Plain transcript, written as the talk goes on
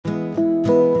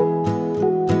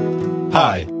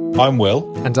Hi, I'm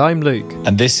Will. And I'm Luke.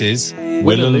 And this is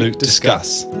Will and Luke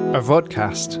Discuss, a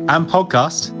vodcast and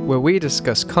podcast where we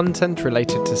discuss content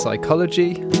related to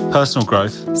psychology, personal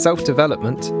growth,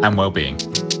 self-development, and well-being.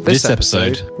 This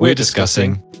episode, we're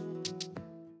discussing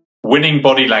Winning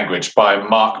Body Language by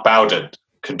Mark Bowden.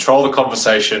 Control the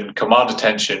conversation, command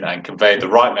attention, and convey the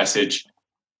right message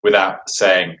without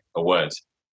saying a word.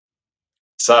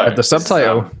 So the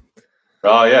subtitle.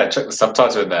 Oh yeah, check the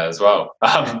subtitle in there as well.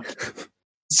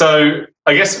 So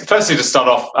I guess firstly to start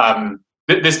off,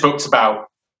 this book's about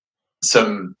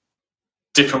some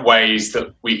different ways that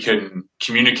we can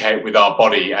communicate with our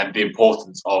body and the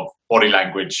importance of body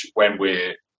language when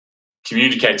we're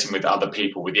communicating with other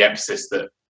people, with the emphasis that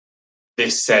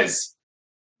this says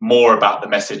more about the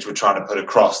message we're trying to put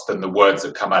across than the words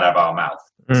that come out of our mouth.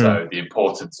 So the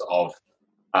importance of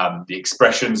the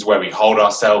expressions where we hold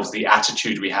ourselves, the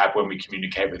attitude we have when we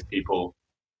communicate with people,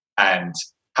 and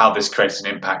how this creates an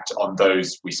impact on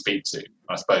those we speak to.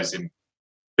 I suppose in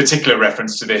particular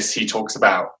reference to this, he talks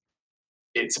about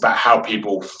it's about how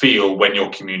people feel when you're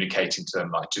communicating to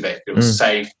them. Like, do they feel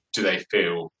safe? Do they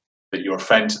feel that you're a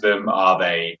friend to them? Are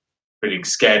they feeling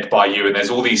scared by you? And there's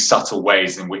all these subtle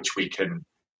ways in which we can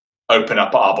open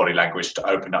up our body language to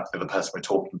open up to the person we're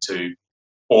talking to,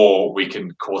 or we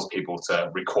can cause people to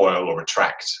recoil or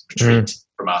retreat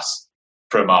from us,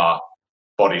 from our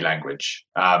body language.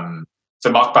 So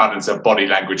Mark Bowden's a body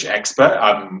language expert.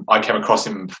 I came across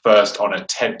him first on a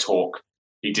TED talk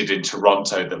he did in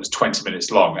Toronto that was 20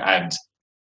 minutes long. And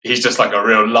he's just like a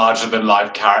real larger than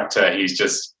life character. He's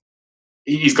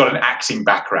got an acting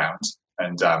background,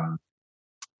 and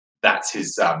that's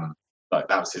his, that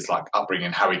was his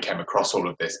upbringing, how he came across all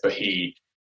of this. But he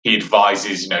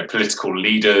advises, political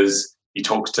leaders. He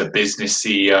talks to business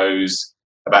CEOs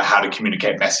about how to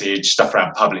communicate message, stuff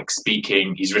around public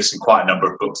speaking. He's written quite a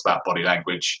number of books about body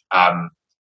language.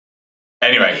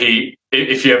 Anyway,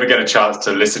 if you ever get a chance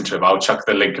to listen to him, I'll chuck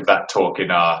the link of that talk in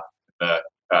the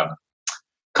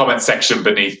comment section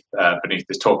beneath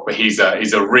this talk. But he's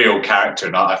a real character,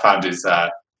 and I found his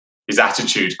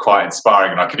attitude quite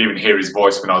inspiring, and I could even hear his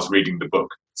voice when I was reading the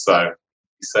book. So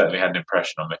he certainly had an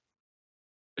impression on me,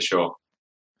 for sure.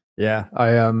 Yeah,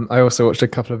 I also watched a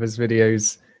couple of his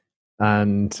videos,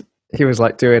 and he was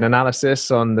doing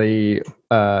analysis on the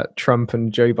Trump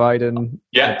and Joe Biden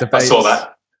debates. I saw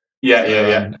that.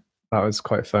 Yeah. That was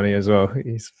quite funny as well.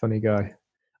 He's a funny guy.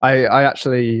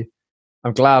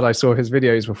 I'm glad I saw his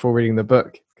videos before reading the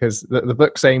book, because the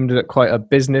book's aimed at quite a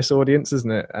business audience,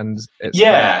 isn't it? And it's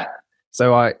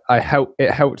so it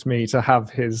helped me to have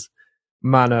his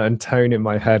manner and tone in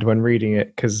my head when reading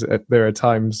it, because there are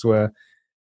times where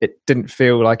it didn't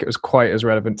feel like it was quite as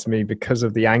relevant to me because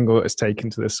of the angle it was taken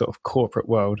to this sort of corporate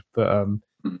world. But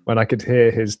when I could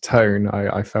hear his tone,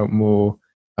 I felt more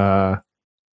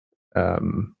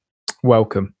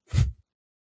welcome.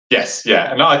 Yes,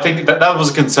 yeah. And I think that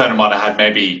was a concern of mine I had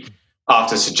maybe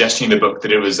after suggesting the book,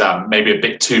 that it was maybe a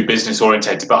bit too business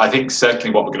orientated. But I think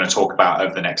certainly what we're going to talk about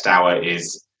over the next hour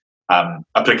is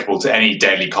applicable to any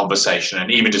daily conversation, and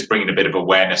even just bringing a bit of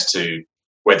awareness to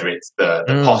whether it's the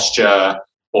posture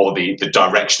or the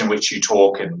direction in which you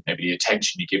talk, and maybe the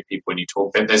attention you give people when you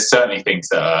talk. There's certainly things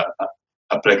that are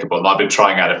applicable, and I've been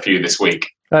trying out a few this week.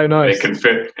 Oh, nice. It can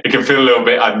feel a little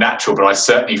bit unnatural, but I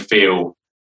certainly feel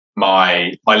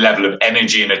my level of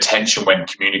energy and attention when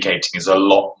communicating is a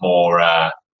lot more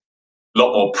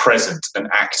present and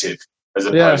active, as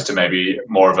opposed to maybe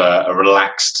more of a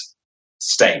relaxed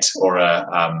state, or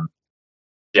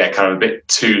kind of a bit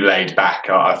too laid back.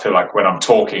 I feel like when I'm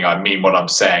talking, I mean what I'm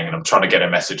saying, and I'm trying to get a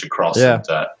message across. And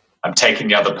I'm taking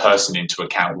the other person into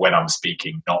account when I'm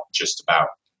speaking, not just about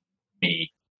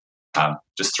me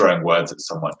just throwing words at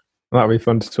someone. That'd be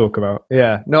fun to talk about.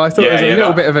 Yeah. No, I thought it was a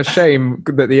little bit of a shame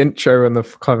that the intro and the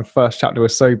kind of first chapter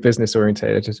was so business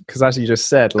orientated, because as you just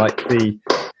said, the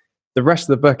rest of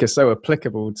the book is so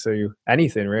applicable to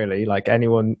anything really, like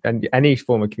anyone and any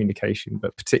form of communication,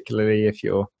 but particularly if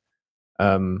you're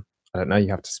I don't know, you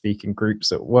have to speak in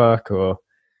groups at work, or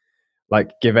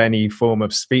give any form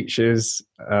of speeches.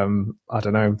 I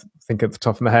don't know, think at the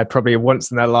top of my head, probably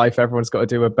once in their life everyone's got to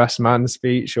do a best man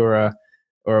speech or a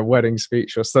wedding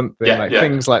speech or something,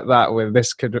 things like that, where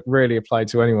this could really apply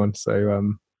to anyone.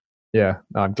 So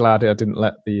I'm glad I didn't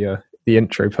let the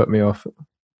intro put me off.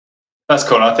 That's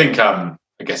cool. I think I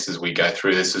guess as we go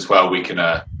through this as well, we can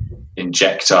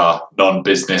inject our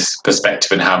non-business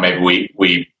perspective and how maybe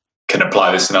we can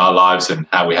apply this in our lives, and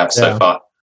how we have so far.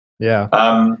 Where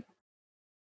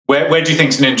do you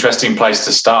think is an interesting place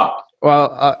to start?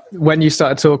 Well, when you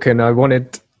started talking, I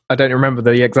wanted I don't remember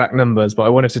the exact numbers, but I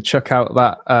wanted to chuck out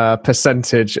that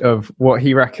percentage of what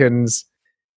he reckons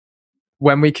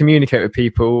when we communicate with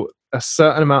people. A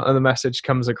certain amount of the message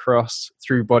comes across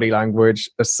through body language.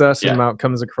 A certain amount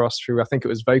comes across through, I think it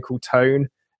was vocal tone.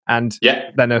 And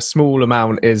then a small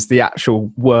amount is the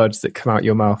actual words that come out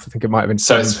your mouth. I think it might have been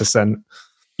 7%.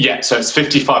 So it's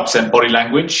 55% body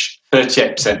language,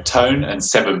 38% tone, and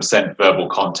 7% verbal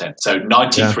content. So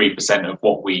 93% of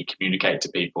what we communicate to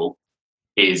people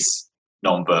is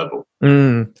non-verbal.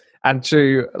 And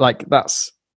to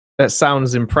that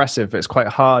sounds impressive. It's quite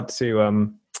hard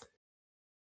to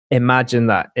imagine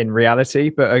that in reality.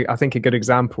 But I think a good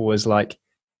example was like,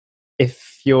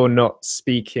 if you're not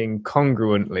speaking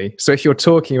congruently, so if you're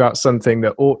talking about something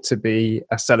that ought to be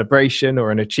a celebration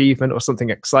or an achievement or something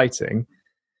exciting,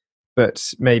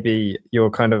 but maybe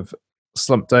you're kind of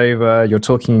slumped over, you're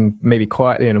talking maybe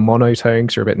quietly in a monotone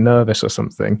because you're a bit nervous or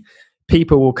something,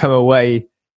 people will come away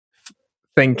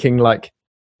thinking like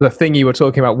the thing you were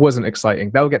talking about wasn't exciting.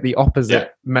 They'll get the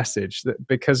opposite message, that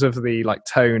because of the like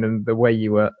tone and the way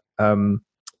you were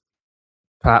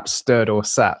perhaps stood or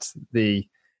sat, the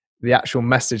actual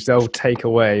message they'll take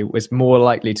away was more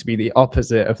likely to be the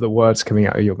opposite of the words coming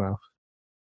out of your mouth.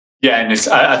 Yeah, and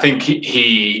I think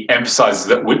he emphasizes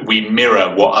that we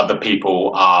mirror what other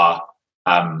people are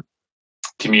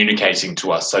communicating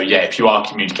to us. So if you are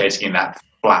communicating in that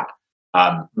flat,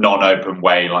 non-open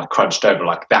way, like crunched over,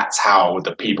 like that's how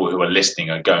the people who are listening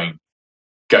are going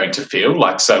to feel.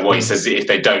 Like, so what he says, if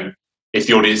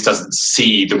the audience doesn't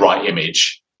see the right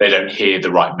image, they don't hear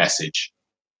the right message.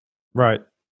 Right.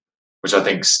 Which I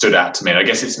think stood out to me. And I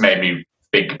guess it's made me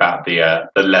think about the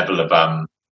level of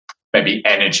maybe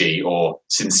energy or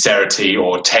sincerity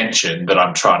or tension that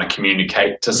I'm trying to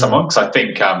communicate to someone. Because I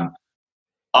think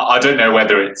I don't know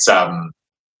whether it's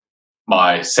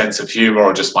my sense of humor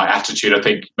or just my attitude. I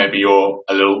think maybe you're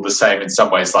a little the same in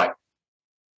some ways. Like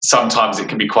sometimes it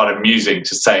can be quite amusing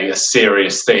to say a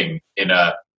serious thing in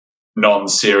a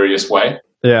non-serious way.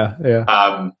 Yeah.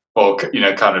 Or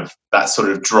kind of that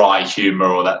sort of dry humor,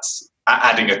 or that's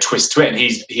adding a twist to it. And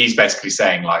he's basically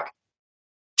saying like,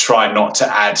 try not to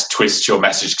add twist to your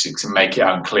message to make it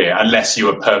unclear, unless you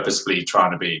are purposefully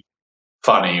trying to be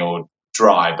funny or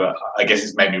dry. But I guess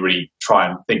it's made me really try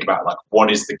and think about like,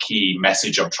 what is the key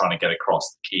message I'm trying to get across,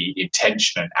 the key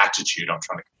intention and attitude I'm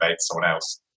trying to convey to someone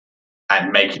else,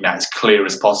 and making that as clear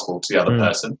as possible to the other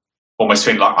person. Almost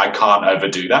feeling like I can't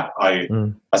overdo that. I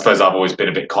suppose I've always been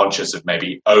a bit conscious of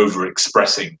maybe over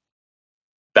expressing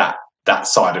that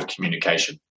side of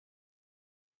communication.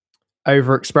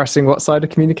 Over expressing what side of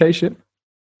communication?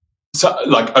 So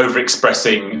like over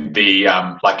expressing the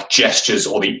like gestures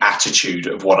or the attitude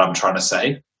of what I'm trying to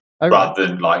say, rather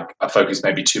than like I focus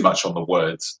maybe too much on the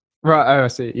words. Right. Oh, I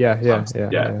see. Yeah.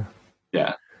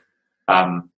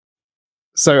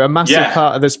 So a massive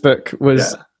part of this book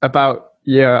was about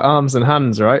arms and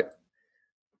hands, right?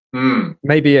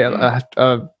 Maybe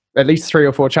at least 3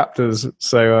 or 4 chapters.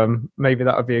 So maybe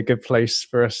that would be a good place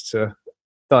for us to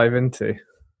dive into.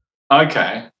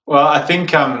 Okay. Well, I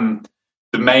think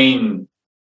the main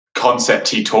concept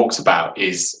he talks about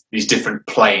is these different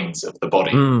planes of the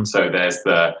body. So there's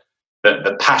the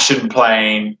passion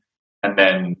plane, and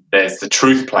then there's the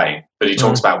truth plane that he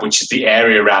talks about, which is the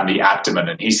area around the abdomen.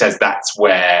 And he says that's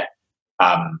where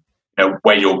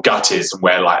where your gut is and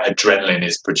where like adrenaline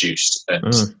is produced, and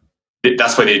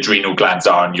that's where the adrenal glands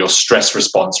are, and your stress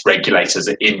response regulators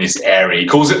are in this area. He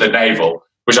calls it the navel,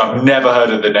 which I've never heard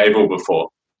of the navel before.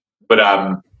 But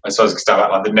I suppose it's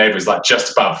like the navel is like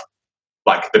just above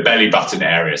like the belly button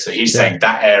area. So he's saying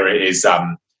that area is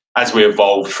as we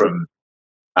evolved from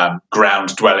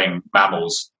ground dwelling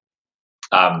mammals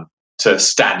to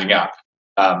standing up.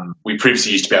 We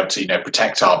previously used to be able to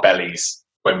protect our bellies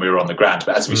when we were on the ground,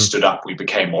 but as we stood up, we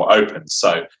became more open.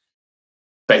 So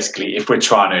basically, if we're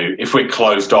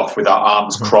closed off with our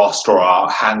arms crossed or our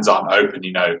hands aren't open,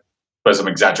 I suppose I'm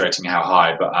exaggerating how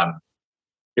high, but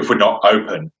if we're not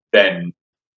open, then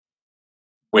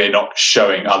we're not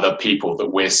showing other people that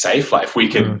we're safe. Like if we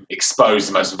can expose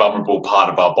the most vulnerable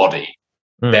part of our body,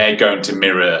 they're going to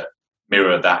mirror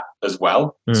that as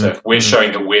well. So if we're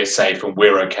showing that we're safe and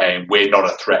we're okay and we're not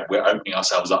a threat, we're opening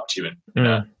ourselves up to you in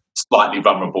a slightly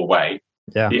vulnerable way,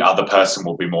 the other person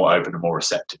will be more open and more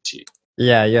receptive to you.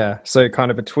 Yeah. So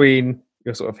kind of between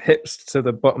your sort of hips to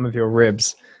the bottom of your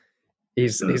ribs,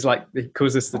 he's like, he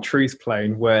calls this the truth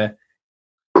plane, where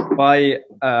by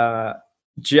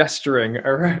gesturing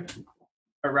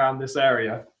around this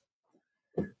area.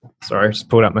 Sorry, I just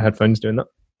pulled out my headphones doing that.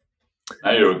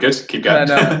 No, you're all good. Keep going.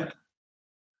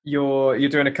 you're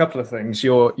doing a couple of things.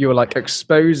 You're like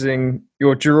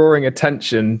you're drawing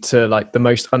attention to like the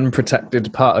most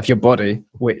unprotected part of your body,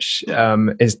 which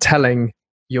is telling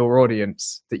your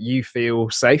audience that you feel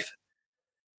safe.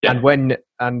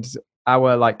 And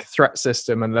our like threat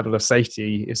system and level of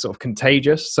safety is sort of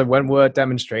contagious. So when we're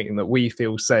demonstrating that we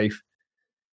feel safe,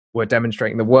 we're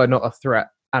demonstrating that we're not a threat,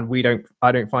 and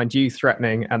I don't find you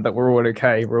threatening, and that we're all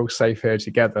okay. We're all safe here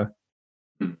together.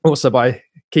 Also, by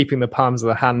keeping the palms of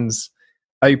the hands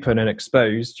open and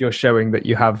exposed, you're showing that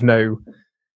you have no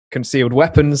concealed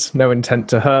weapons, no intent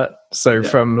to hurt. So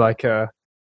from like an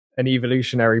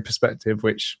evolutionary perspective,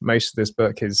 which most of this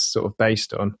book is sort of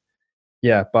based on,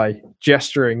 by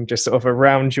gesturing just sort of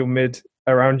around your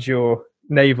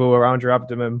navel, around your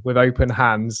abdomen with open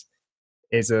hands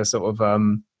is a sort of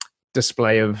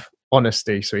display of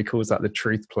honesty. So he calls that the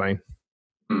truth plane.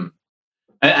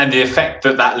 And the effect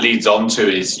that leads on to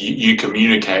is you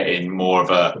communicate in more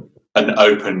of an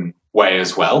open way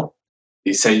as well.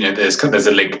 You say, there's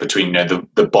a link between,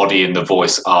 the body and the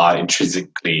voice are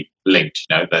intrinsically linked.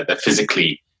 They're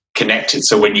physically connected.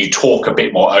 So when you talk a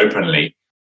bit more openly,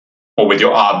 or with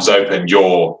your arms open,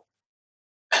 you're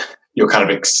kind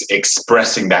of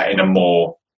expressing that in a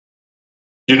more.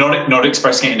 You're not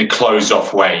expressing it in a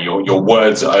closed-off way. Your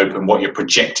words are open. What you're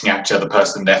projecting out to the other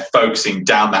person, they're focusing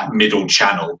down that middle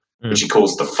channel, which he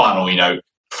calls the funnel.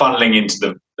 Funneling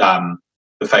into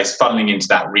the face, funneling into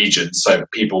that region, so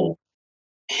people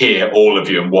hear all of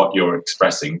you and what you're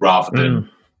expressing, rather than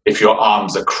if your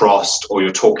arms are crossed or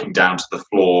you're talking down to the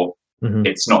floor.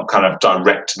 It's not kind of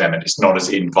direct to them, and it's not as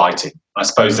inviting. I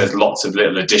suppose there's lots of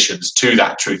little additions to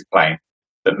that truth plane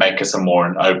that make us a more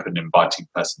an open, inviting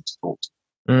person to talk to.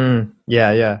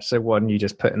 So one you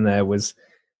just put in there was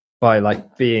by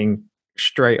like being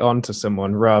straight on to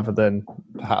someone rather than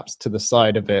perhaps to the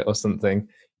side of it or something.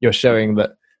 You're showing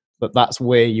that's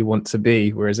where you want to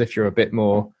be. Whereas if you're a bit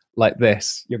more like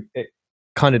this, it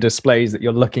kind of displays that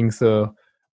you're looking for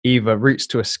either routes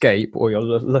to escape, or you're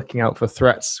looking out for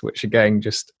threats, which again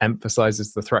just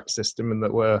emphasizes the threat system and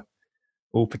that we're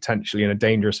all potentially in a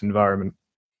dangerous environment.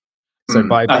 So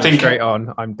by being straight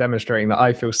on, I'm demonstrating that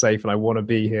I feel safe and I want to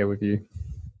be here with you.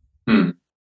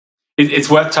 It's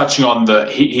worth touching on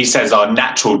that he says our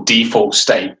natural default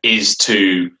state is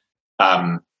to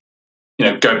go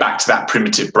back to that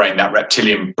primitive brain, that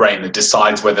reptilian brain that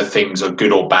decides whether things are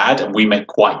good or bad, and we make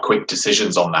quite quick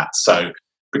decisions on that. So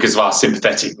because of our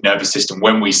sympathetic nervous system,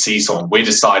 when we see someone, we're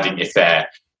deciding if they're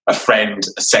a friend,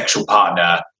 a sexual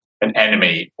partner, an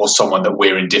enemy, or someone that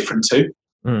we're indifferent to.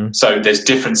 So there's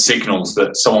different signals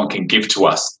that someone can give to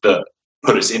us that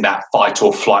put us in that fight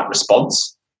or flight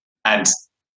response. And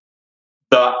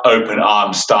the open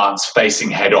arm stance,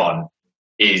 facing head on,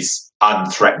 is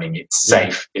unthreatening. It's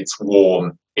safe. It's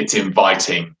warm. It's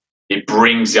inviting. It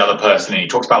brings the other person in. He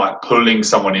talks about like pulling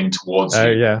someone in towards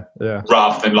you,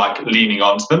 rather than like leaning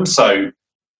onto them. So,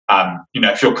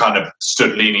 if you're kind of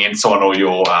stood leaning in someone, or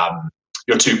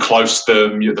you're too close to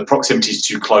them, the proximity is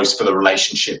too close for the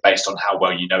relationship based on how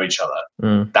well you know each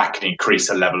other, that can increase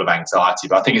a level of anxiety.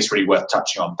 But I think it's really worth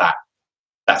touching on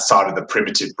that side of the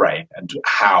primitive brain, and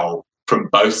how from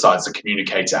both sides, the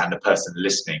communicator and the person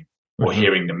listening or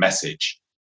hearing the message,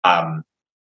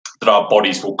 that our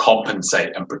bodies will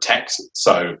compensate and protect.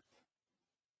 So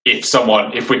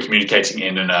if we're communicating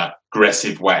in an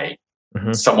aggressive way,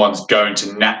 someone's going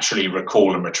to naturally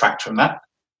recall and retract from that.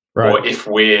 Right. Or if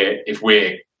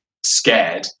we're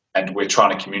scared and we're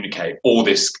trying to communicate, all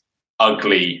this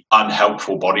ugly,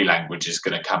 unhelpful body language is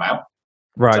going to come out.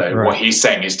 Right. So what he's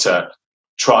saying is to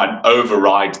try and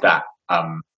override that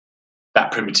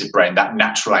primitive brain, that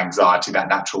natural anxiety, that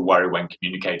natural worry when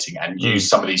communicating, and use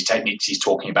some of these techniques he's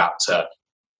talking about to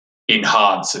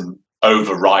enhance and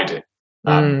override it.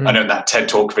 I know in that TED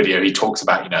Talk video, he talks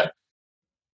about,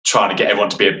 trying to get everyone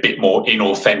to be a bit more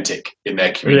inauthentic in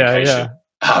their communication.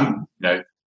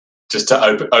 Just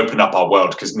to open up our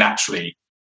world, because naturally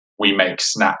we make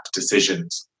snap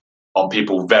decisions on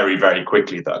people very, very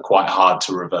quickly that are quite hard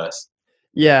to reverse.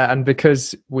 Yeah, and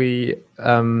because he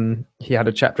had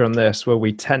a chapter on this where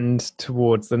we tend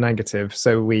towards the negative.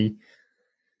 So we,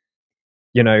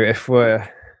 if we're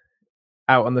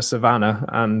out on the savannah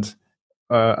and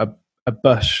a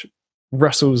bush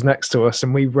rustles next to us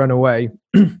and we run away,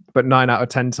 but 9 out of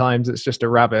 10 times it's just a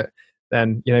rabbit,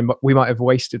 then we might have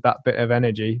wasted that bit of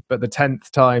energy. But the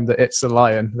 10th time that it's a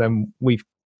lion, then we've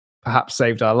perhaps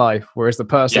saved our life. Whereas the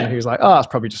person who's like, it's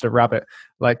probably just a rabbit,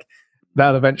 like,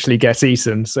 they'll eventually get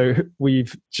eaten. So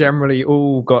we've generally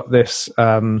all got this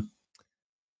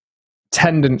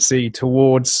tendency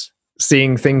towards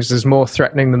seeing things as more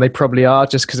threatening than they probably are,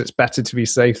 just because it's better to be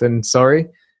safe than sorry.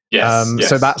 Yes, yes.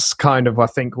 So that's kind of, I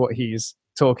think, what he's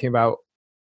talking about,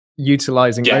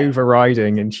 utilizing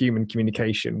overriding in human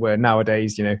communication, where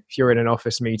nowadays, you know, if you're in an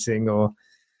office meeting or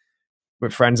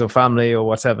with friends or family or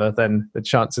whatever, then the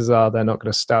chances are they're not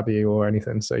going to stab you or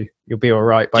anything. So you'll be all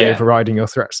right by overriding your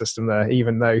threat system there,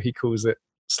 even though he calls it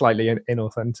slightly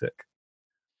inauthentic.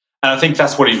 And I think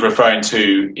that's what he's referring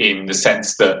to, in the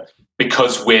sense that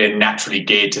because we're naturally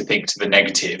geared to think to the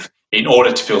negative, in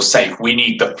order to feel safe, we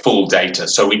need the full data.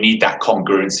 So we need that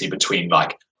congruency between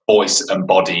like voice and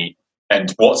body,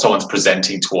 and what someone's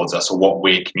presenting towards us or what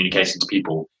we're communicating to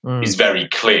people is very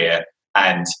clear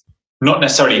and not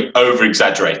necessarily over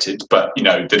exaggerated, but you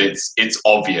know, that it's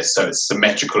obvious. So it's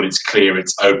symmetrical, it's clear,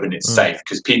 it's open, it's safe,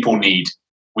 because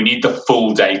we need the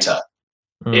full data.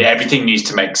 Everything needs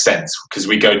to make sense, because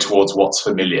we go towards what's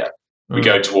familiar. We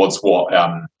go towards what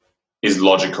is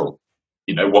logical,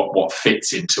 you know, what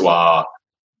fits into our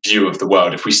view of the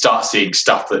world. If we start seeing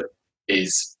stuff that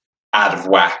is out of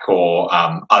whack or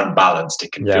unbalanced,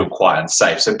 it can feel quite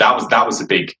unsafe. So that was a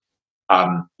big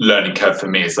learning curve for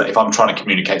me, is that if I'm trying to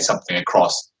communicate something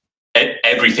across,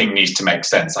 everything needs to make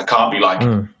sense. I can't be like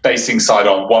facing side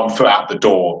on, 1 foot out the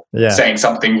door, saying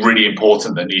something really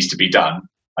important that needs to be done.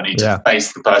 I need to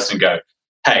face the person and go,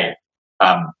 hey,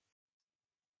 you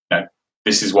know,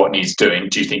 this is what needs doing.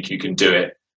 Do you think you can do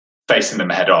it? Facing them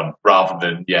head on, rather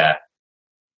than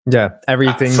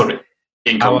everything sort of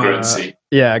incongruency.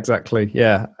 Exactly.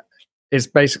 It's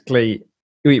basically,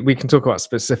 we can talk about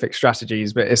specific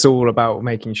strategies, but it's all about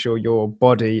making sure your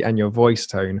body and your voice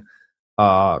tone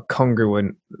are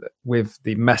congruent with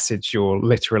the message you're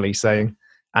literally saying.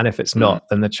 And if it's not,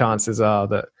 then the chances are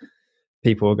that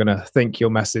people are going to think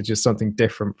your message is something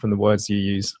different from the words you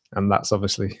use. And that's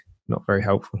obviously not very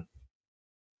helpful.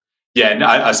 Yeah, and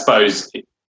I suppose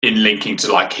in linking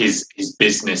to like his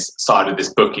business side of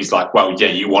this book, he's like, well,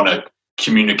 you want to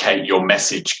communicate your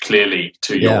message clearly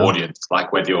to your audience,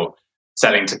 like whether you're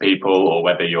selling to people or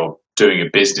whether you're doing a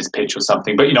business pitch or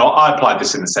something. But, you know, I applied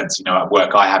this in the sense, you know, at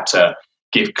work, I have to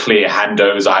give clear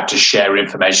handovers. I have to share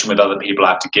information with other people. I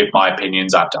have to give my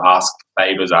opinions. I have to ask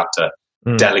favors. I have to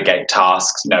delegate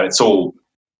tasks. You know, it's all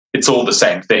the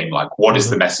same thing. Like, what is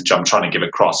the message I'm trying to give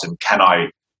across, and can I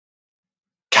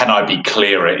be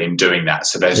clearer in doing that,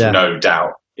 so there's no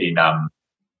doubt in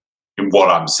what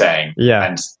I'm saying,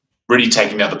 and really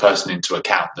taking the other person into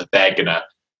account, that they're gonna,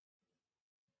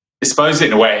 I suppose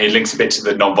in a way it links a bit to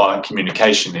the nonviolent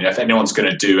communication. You know, if anyone's going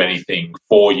to do anything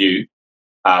for you,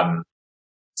 I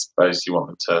suppose you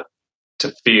want them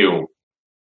to feel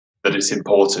that it's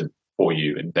important for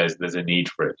you, and there's a need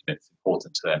for it, and it's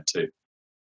important to them too.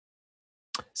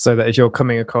 So that as you're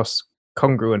coming across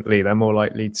congruently, they're more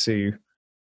likely to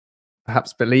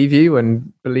perhaps believe you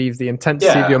and believe the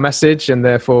intensity of your message, and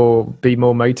therefore be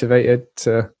more motivated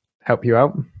to help you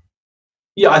out.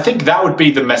 Yeah, I think that would be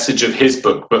the message of his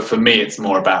book. But for me, it's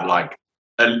more about like,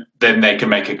 then they can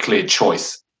make a clear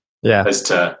choice as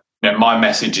to, you know, my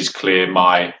message is clear,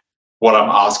 what I'm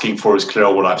asking for is clear,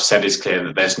 or what I've said is clear,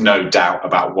 that there's no doubt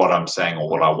about what I'm saying or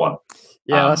what I want.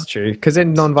 Yeah, that's true. Because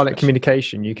in nonviolent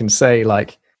communication, you can say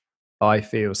like, I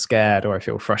feel scared or I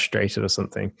feel frustrated or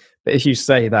something. But if you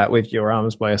say that with your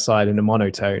arms by your side in a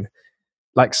monotone,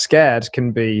 like scared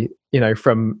can be, you know,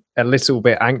 from a little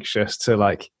bit anxious to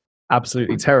like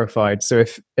absolutely terrified. So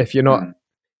if you're not,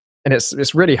 and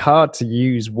it's really hard to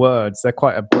use words. They're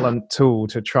quite a blunt tool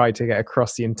to try to get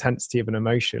across the intensity of an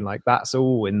emotion. Like that's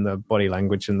all in the body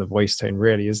language and the voice tone,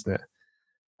 really, isn't it?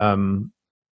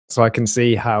 So I can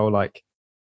see how, like,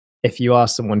 if you are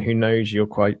someone who knows you're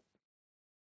quite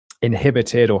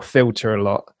inhibited or filter a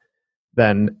lot,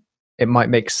 then it might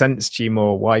make sense to you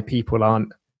more why people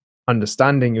aren't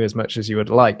understanding you as much as you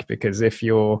would like. Because if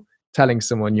you're telling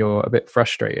someone you're a bit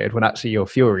frustrated when actually you're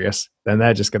furious, then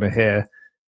they're just going to hear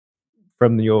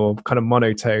from your kind of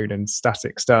monotone and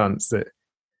static stance that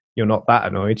you're not that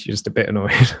annoyed, you're just a bit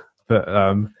annoyed.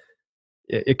 But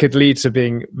it could lead to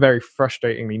being very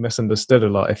frustratingly misunderstood a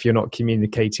lot if you're not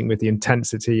communicating with the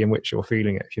intensity in which you're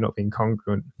feeling it, if you're not being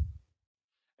congruent.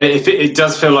 It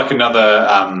does feel like another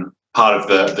part of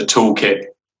the toolkit.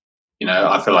 You know,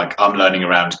 I feel like I'm learning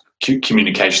around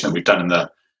communication that we've done in the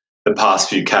past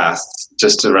few casts,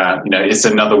 just around, you know, it's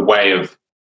another way of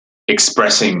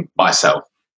expressing myself,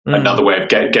 another way of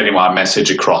getting my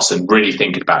message across, and really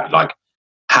thinking about, like,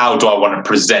 how do I want to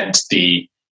present the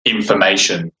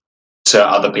information to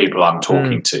other people I'm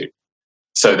talking to?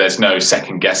 So there's no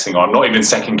second guessing, or I'm not even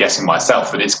second guessing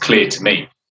myself, that it's clear to me.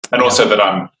 And also that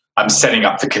I'm setting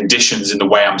up the conditions in the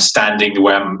way I'm standing, the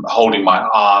way I'm holding my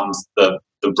arms, the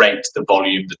rate, the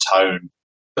volume, the tone,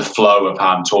 the flow of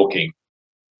how I'm talking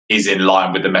is in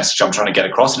line with the message I'm trying to get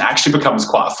across, and actually becomes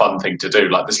quite a fun thing to do.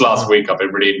 Like this last week, I've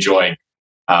been really enjoying,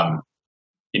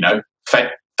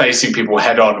 facing people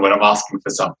head on when I'm asking for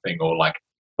something, or like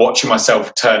watching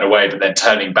myself turn away, but then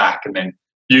turning back, and then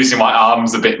using my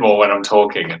arms a bit more when I'm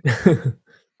talking.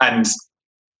 And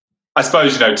I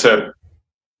suppose, to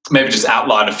maybe just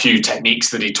outline a few techniques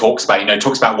that he talks about. He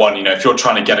talks about one, if you're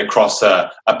trying to get across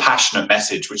a passionate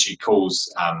message, which he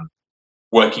calls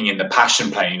working in the passion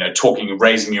plane, talking,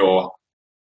 raising your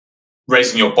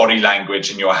body language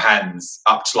and your hands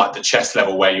up to like the chest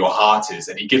level where your heart is.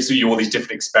 And he gives you all these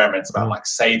different experiments about like,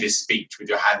 say this speech with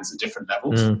your hands at different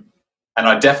levels. And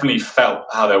I definitely felt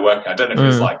how they're working. I don't know if it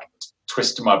was like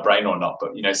twisting my brain or not,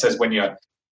 but it says when you're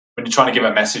trying to give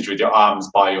a message with your arms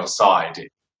by your side,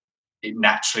 it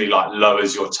naturally like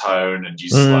lowers your tone and you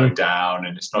slow down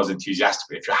and it's not as enthusiastic.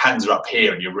 But if your hands are up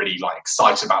here and you're really like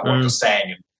excited about what you're saying,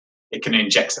 and it can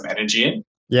inject some energy in.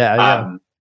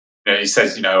 He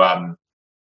says,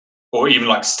 or even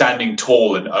like standing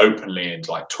tall and openly and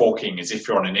like talking as if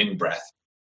you're on an in-breath,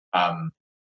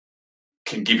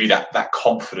 can give you that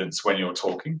confidence when you're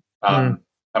talking. I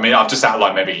mean, I've just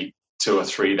outlined maybe 2 or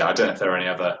 3 there. I don't know if there are any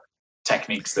other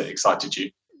techniques that excited you.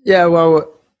 Yeah,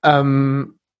 well,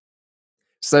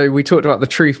 so we talked about the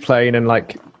truth plane, and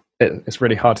like it's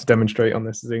really hard to demonstrate on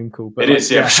this Zoom call. But it is,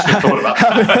 yeah. I should have thought about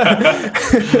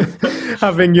that.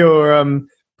 Having your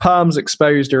palms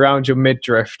exposed around your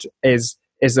midriff is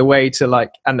a way to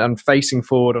like, and facing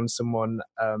forward on someone.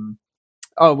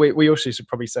 We also should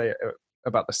probably say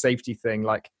about the safety thing.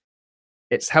 Like,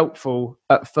 it's helpful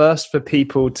at first for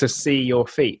people to see your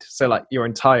feet, so like your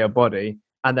entire body,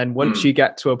 and then once you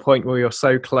get to a point where you're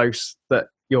so close that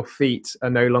your feet are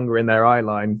no longer in their eye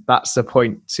line, that's the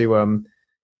point to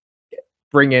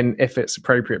bring in, if it's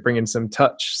appropriate, bring in some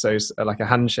touch, so like a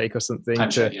handshake or something.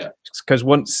 Because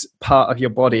once part of your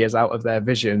body is out of their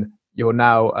vision, you're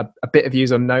now a bit of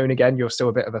you's unknown again. You're still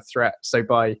a bit of a threat. So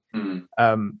by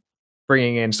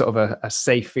bringing in sort of a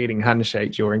safe feeling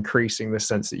handshake, you're increasing the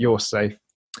sense that you're safe.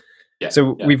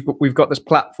 We've got this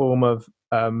platform of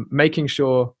making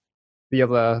sure the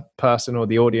other person or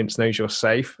the audience knows you're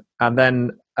safe, and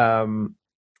then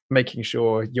making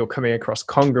sure you're coming across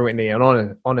congruently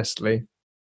and honestly.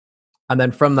 And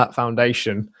then from that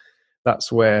foundation,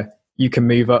 that's where you can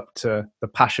move up to the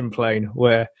passion plane,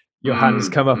 where your hands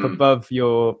come up above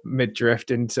your midriff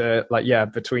into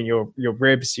between your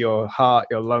ribs, your heart,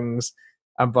 your lungs.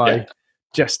 And by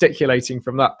gesticulating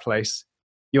from that place,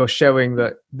 you're showing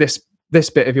that this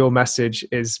bit of your message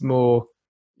is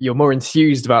you're more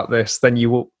enthused about this than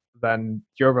your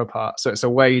other part. So it's a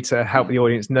way to help the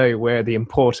audience know where the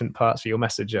important parts of your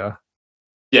message are.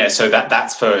 Yeah, so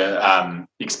that's for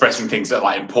expressing things that are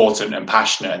like important and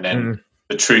passionate, and then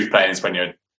the truth plane is when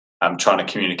you're trying to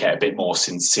communicate a bit more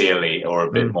sincerely, or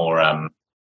a bit more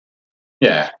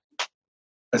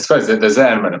I suppose that there's an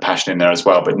element of passion in there as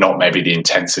well, but not maybe the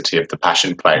intensity of the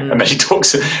passion plane. And then he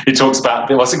talks about,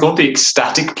 what's it called, the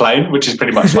ecstatic plane, which is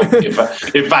pretty much like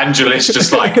the evangelist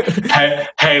just like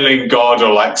hailing God,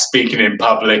 or like speaking in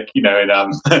public,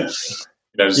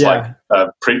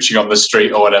 preaching on the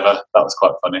street or whatever. That was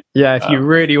quite funny. Yeah, if you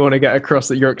really want to get across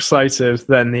that you're excited,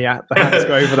 then the hands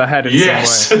go over the head in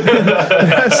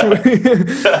some way.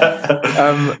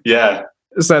 Yeah.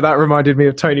 So that reminded me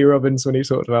of Tony Robbins when he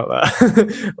talked about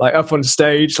that, like up on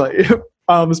stage, like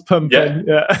arms pumping.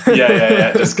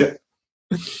 Yeah. Just good.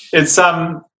 It's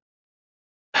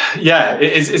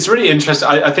it's really interesting.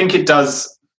 I think it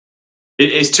does.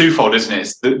 It's twofold, isn't it?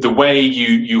 It's the way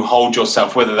you hold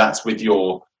yourself, whether that's with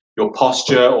your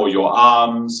posture or your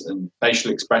arms and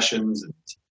facial expressions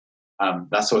and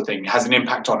that sort of thing, has an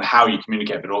impact on how you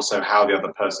communicate, but also how the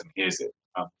other person hears it,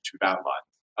 which we've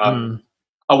outlined.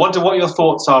 I wonder what your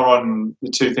thoughts are on the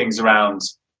 2 things around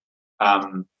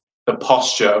the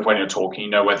posture of when you're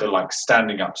talking, whether like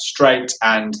standing up straight,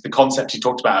 and the concept you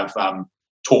talked about of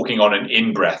talking on an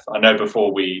in-breath. I know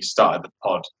before we started the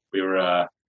pod, we were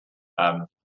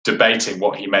debating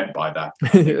what he meant by that.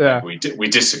 We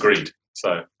disagreed.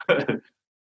 So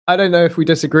I don't know if we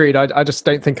disagreed. I just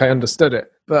don't think I understood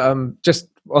it. But just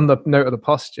on the note of the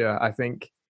posture, I think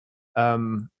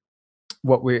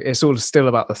it's all still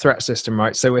about the threat system,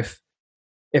 right? So if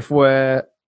we're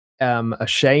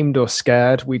ashamed or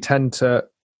scared, we tend to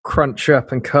crunch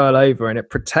up and curl over, and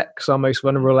it protects our most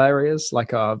vulnerable areas,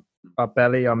 like our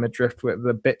belly, our midriff, with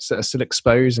the bits that are still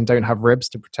exposed and don't have ribs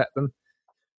to protect them.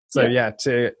 So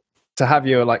to have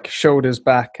your like shoulders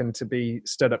back and to be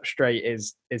stood up straight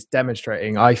is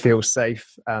demonstrating I feel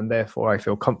safe, and therefore I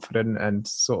feel confident, and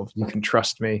sort of you can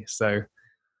trust me. So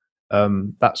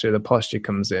that's where the posture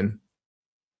comes in.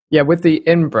 Yeah, with the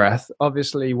in-breath,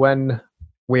 obviously when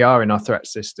we are in our threat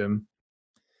system,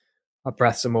 our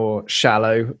breaths are more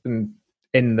shallow and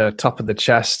in the top of the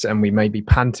chest, and we maybe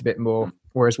pant a bit more.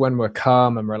 Whereas when we're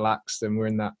calm and relaxed and we're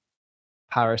in that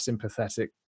parasympathetic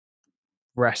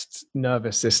rest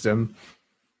nervous system,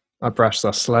 our breaths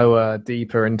are slower,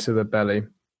 deeper into the belly.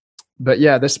 But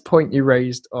yeah, this point you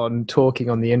raised on talking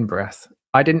on the in-breath,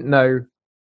 I didn't know.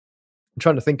 I'm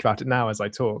trying to think about it now as I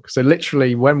talk. So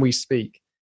literally when we speak,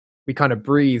 we kind of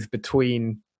breathe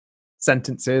between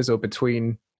sentences or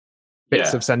between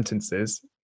bits of sentences.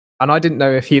 And I didn't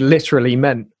know if he literally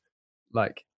meant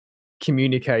like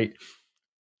communicate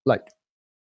like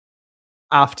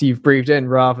after you've breathed in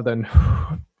rather than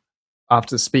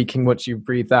after speaking once you've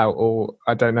breathed out, or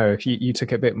I don't know if you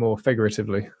took it a bit more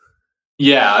figuratively.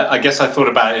 Yeah, I guess I thought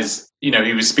about it as, he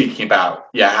was speaking about,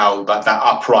 how that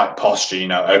upright posture,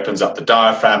 opens up the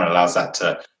diaphragm and allows that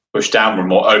to push down. We're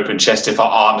more open chest. If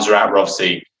our arms are out, we're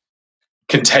obviously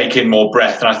can take in more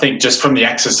breath. And I think just from the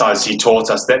exercise he taught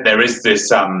us that there is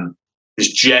this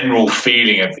general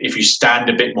feeling of if you stand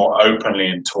a bit more openly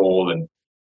and tall and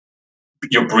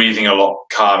you're breathing a lot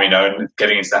calm, and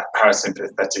getting into that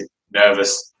parasympathetic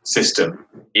nervous system,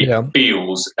 it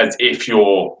feels as if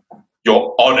you're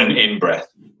on an in-breath.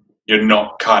 You're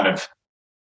not kind of,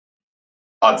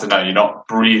 I don't know, you're not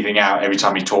breathing out every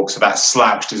time you talk. So that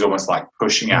slouched is almost like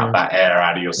pushing out that air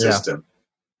out of your system.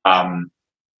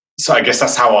 So I guess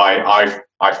that's how I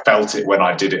felt it when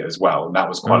I did it as well. And that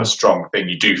was quite a strong thing.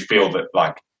 You do feel that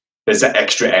like there's that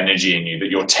extra energy in you,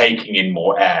 that you're taking in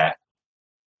more air.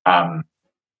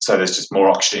 So there's just more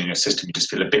oxygen in your system. You just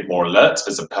feel a bit more alert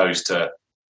as opposed to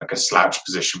like a slouch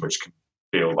position, which can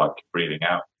feel like breathing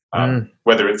out.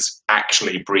 Whether it's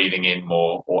actually breathing in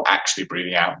more or actually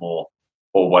breathing out more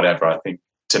or whatever, I think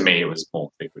to me it was more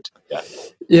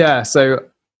figurative. Yeah. So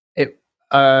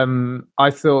I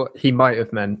thought he might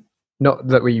have meant not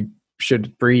that we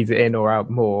should breathe in or out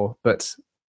more, but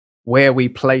where we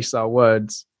place our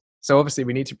words. So obviously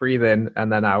we need to breathe in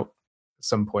and then out at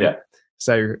some point. Yeah.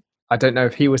 So I don't know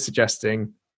if he was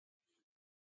suggesting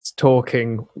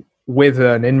talking with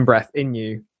an in-breath in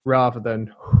you rather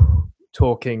than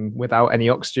talking without any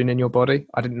oxygen in your body.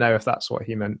 I didn't know if that's what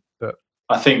he meant, but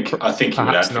I think he would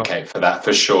advocate for that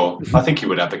for sure. I think he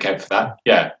would advocate for that.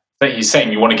 Yeah. But he's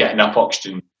saying you want to get enough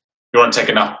oxygen, you want to take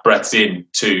enough breaths in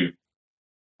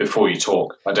before you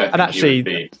talk. I don't think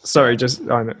actually, sorry,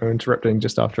 I'm interrupting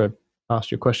just after I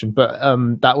asked your question, but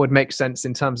that would make sense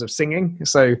in terms of singing.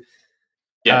 So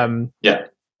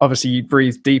obviously you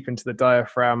breathe deep into the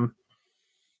diaphragm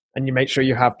and you make sure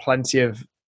you have plenty of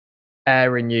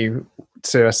air in you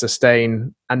to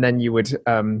sustain, and then you would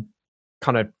kind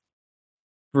of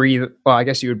breathe. Well, I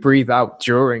guess you would breathe out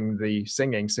during the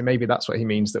singing. So maybe that's what he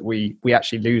means, that we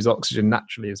actually lose oxygen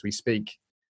naturally as we speak,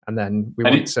 and then we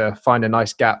want to find a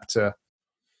nice gap to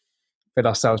fill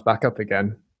ourselves back up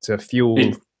again to fuel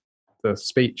the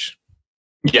speech.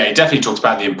 Yeah, he definitely talks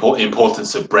about the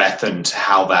importance of breath and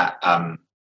how that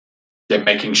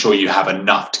making sure you have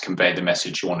enough to convey the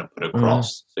message you want to put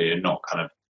across, so you're not kind of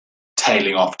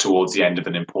tailing off towards the end of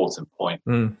an important point.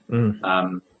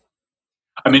 I'm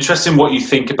interested in what you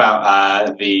think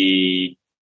about the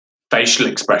facial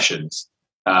expressions,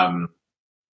 and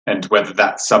whether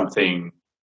that's something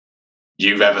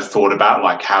you've ever thought about,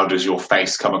 like how does your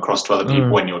face come across to other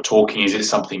people when you're talking? Is it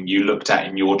something you looked at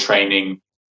in your training?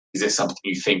 Is it something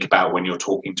you think about when you're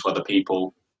talking to other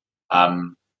people?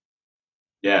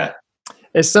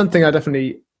 It's something I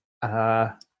definitely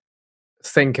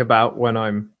think about when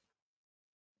I'm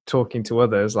talking to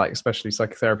others, like especially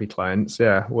psychotherapy clients,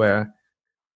 where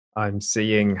I'm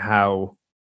seeing how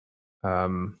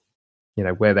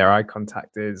where their eye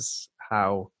contact is,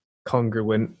 how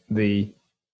congruent the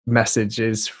message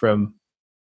is from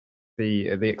the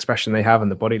expression they have and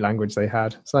the body language they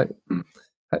had. It's like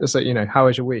how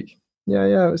was your week?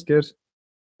 Yeah, it was good.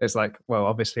 It's like, well,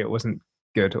 obviously it wasn't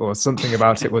good, or something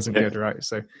about it wasn't good, right?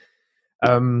 So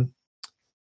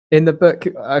in the book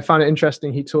I found it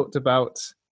interesting, he talked about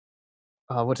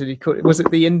what did he call it? Was it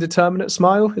the indeterminate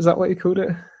smile? Is that what he called it?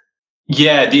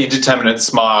 Yeah, the indeterminate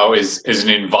smile is an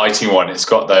inviting one. It's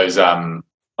got those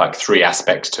like three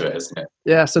aspects to it, isn't it?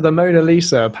 Yeah, so the Mona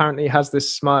Lisa apparently has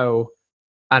this smile,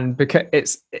 and because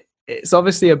it's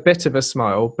obviously a bit of a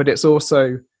smile, but it's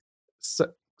also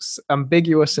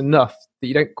ambiguous enough that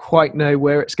you don't quite know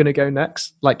where it's going to go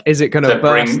next. Like, is it going to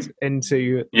burst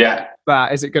into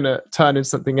that? Is it going to turn into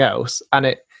something else? And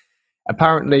it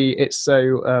apparently it's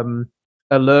so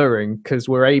alluring because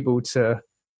we're able to.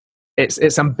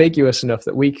 It's ambiguous enough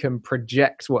that we can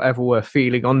project whatever we're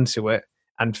feeling onto it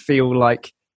and feel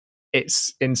like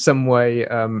it's in some way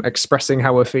expressing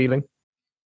how we're feeling.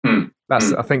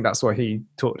 I think that's what he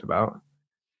talked about.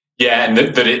 Yeah, and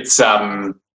that it's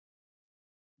that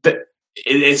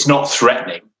it's not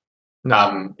threatening.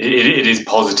 No. It is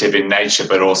positive in nature,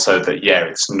 but also that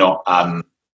it's not.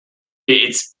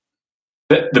 It's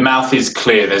the mouth is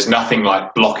clear. There's nothing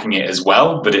like blocking it as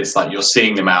well, but it's like you're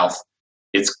seeing the mouth.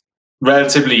 It's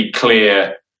relatively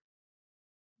clear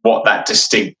what that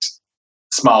distinct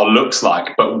smile looks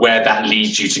like, but where that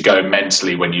leads you to go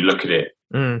mentally when you look at it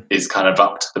is kind of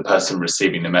up to the person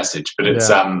receiving the message. But it's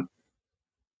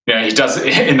he does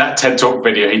in that TED Talk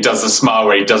video. He does a smile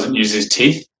where he doesn't use his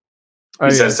teeth.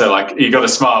 He says, so like, you got to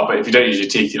smile, but if you don't use your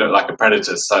teeth, you look like a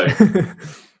predator. So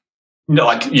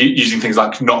like using things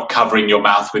like not covering your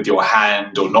mouth with your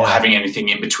hand or not having anything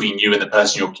in between you and the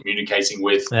person you're communicating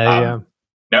with.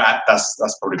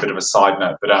 That's probably a bit of a side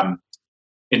note, but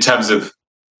in terms of,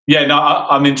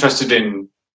 I'm interested in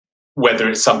whether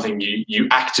it's something you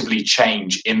actively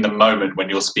change in the moment when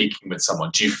you're speaking with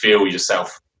someone. Do you feel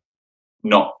yourself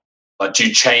do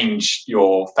you change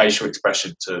your facial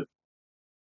expression to?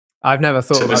 I've never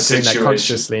thought about doing that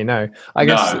consciously. No, I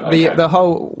guess the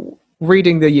whole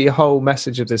reading the whole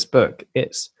message of this book,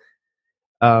 it's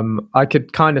I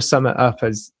could kind of sum it up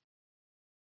as,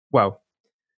 well,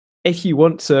 if you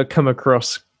want to come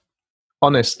across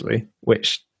honestly,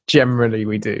 which generally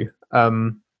we do,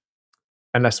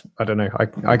 unless I don't know,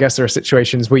 I guess there are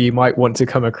situations where you might want to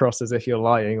come across as if you're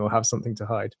lying or have something to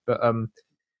hide, but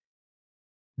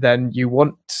then you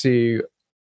want to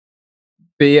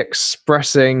be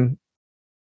expressing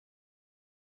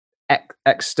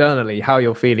externally how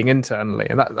you're feeling internally,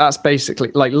 and that's basically,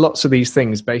 like, lots of these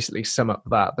things basically sum up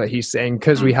that he's saying,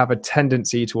 because we have a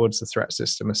tendency towards the threat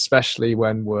system, especially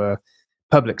when we're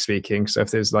public speaking. So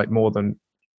if there's like more than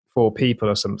 4 people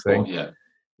or something,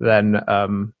 then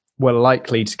we're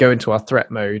likely to go into our threat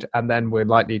mode, and then we're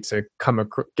likely to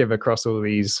give across all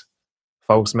these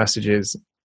false messages.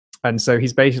 And so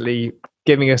he's basically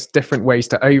giving us different ways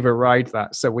to override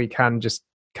that, so we can just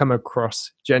come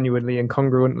across genuinely and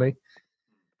congruently.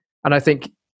 And I think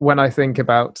when I think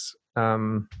about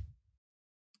when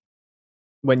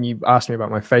you asked me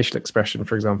about my facial expression,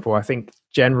 for example, I think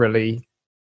generally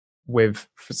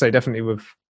definitely with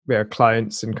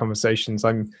clients and conversations,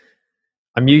 I'm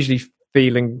usually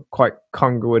feeling quite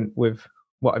congruent with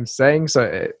what I'm saying.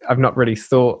 So I've not really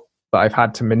thought that I've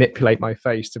had to manipulate my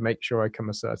face to make sure I come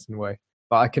a certain way.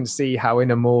 But I can see how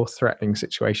in a more threatening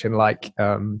situation, like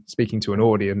speaking to an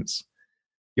audience,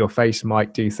 your face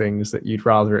might do things that you'd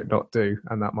rather it not do,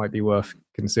 and that might be worth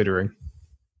considering.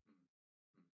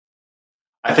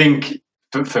 I think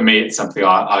for me, it's something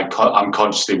I'm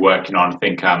consciously working on. I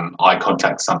think eye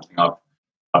contact is something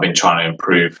I've been trying to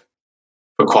improve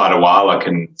for quite a while. I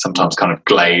can sometimes kind of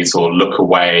glaze or look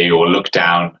away or look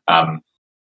down,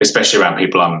 especially around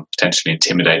people I'm potentially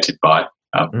intimidated by,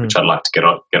 which I'd like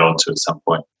to get onto at some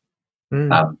point in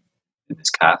this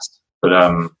cast. But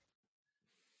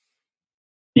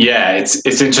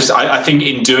it's interesting. I think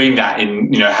in doing that,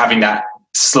 in having that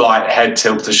slight head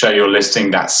tilt to show you're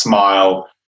listening, that smile,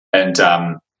 and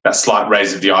that slight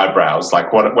raise of the eyebrows,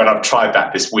 like when I've tried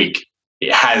that this week,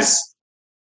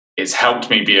 it's helped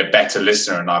me be a better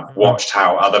listener, and I've watched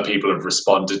how other people have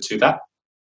responded to that.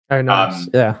 Oh, nice.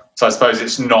 So I suppose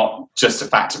it's not just a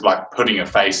fact of like putting a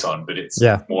face on, but it's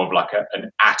more of like an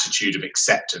attitude of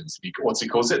acceptance. What's he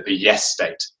calls it? The yes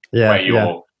state, where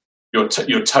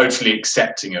you're totally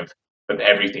accepting of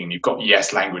everything. You've got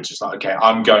yes language. It's like, okay,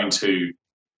 I'm going to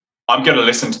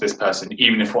listen to this person,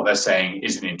 even if what they're saying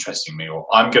isn't interesting me, or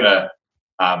I'm going to,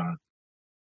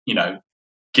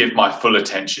 give my full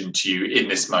attention to you in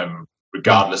this moment,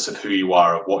 regardless of who you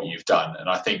are or what you've done. And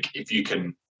I think if you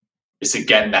can, it's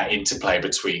again that interplay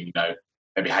between,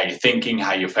 maybe how you're thinking,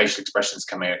 how your facial expressions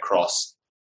coming across,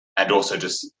 and also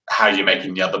just how you're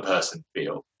making the other person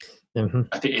feel.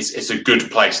 I think it's a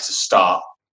good place to start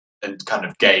and kind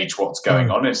of gauge what's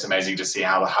going on. It's amazing to see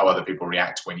how other people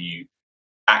react when you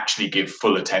actually give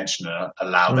full attention and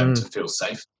allow them to feel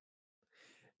safe.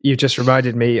 You just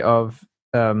reminded me of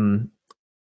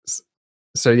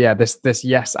this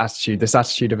yes attitude, this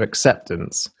attitude of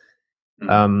acceptance.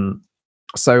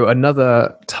 So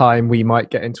another time we might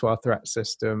get into our threat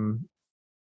system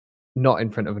not in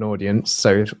front of an audience,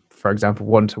 so for example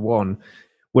 1-to-1,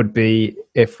 would be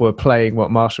if we're playing what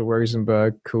Marshall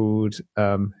Rosenberg called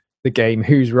the game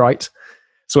Who's Right.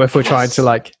 So if we're trying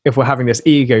to if we're having this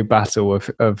ego battle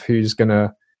of who's going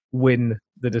to win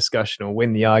the discussion or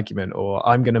win the argument, or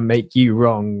I'm going to make you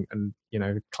wrong, and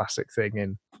classic thing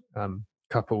in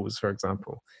couples, for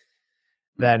example,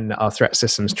 then our threat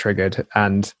system's triggered.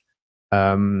 And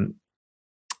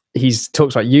he's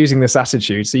talks about using this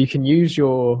attitude. So you can use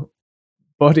your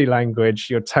body language,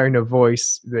 your tone of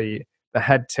voice, the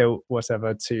head tilt,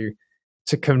 whatever, to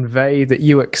convey that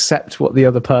you accept what the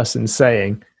other person's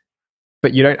saying,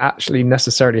 but you don't actually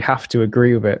necessarily have to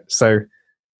agree with it. So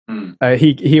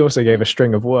he also gave a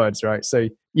string of words, right? So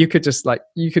you could just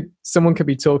someone could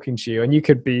be talking to you and you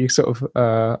could be sort of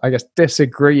I guess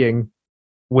disagreeing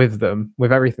with them,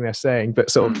 with everything they're saying, but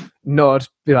sort of nod,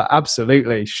 be like,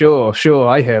 absolutely, sure,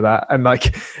 I hear that. And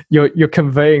like you're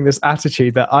conveying this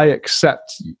attitude that I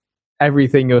accept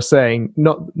everything you're saying,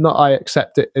 not I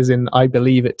accept it as in I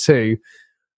believe it too,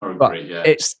 or but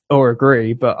agree,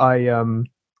 agree, but I'm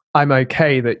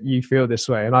okay that you feel this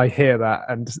way, and I hear that,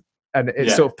 and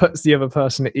it sort of puts the other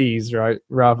person at ease, right?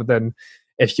 Rather than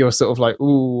if you're sort of like,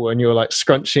 ooh, and you're like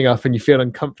scrunching up and you feel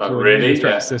uncomfortable really? in the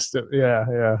threat system.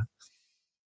 Yeah.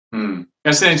 And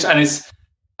it's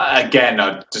again,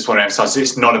 I just want to emphasize,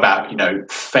 it's not about,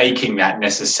 faking that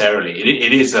necessarily.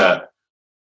 It is an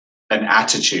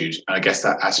attitude, and I guess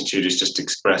that attitude is just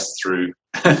expressed through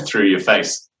through your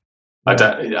face.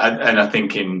 I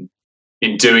think in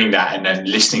doing that and then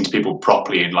listening to people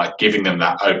properly and like giving them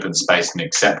that open space and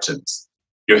acceptance,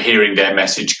 you're hearing their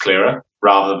message clearer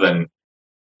rather than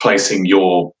placing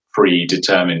your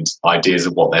predetermined ideas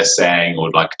of what they're saying, or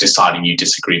like deciding you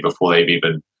disagree before they've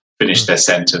even finished their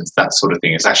sentence, that sort of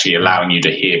thing. It's actually allowing you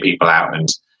to hear people out and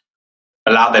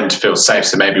allow them to feel safe.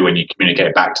 So maybe when you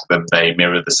communicate back to them, they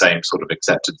mirror the same sort of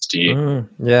acceptance to you.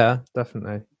 Yeah,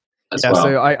 definitely. Well.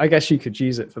 So I guess you could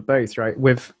use it for both, right?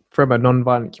 From a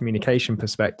nonviolent communication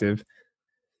perspective,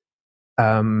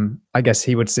 I guess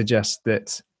he would suggest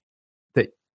that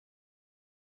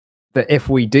if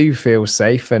we do feel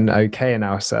safe and okay in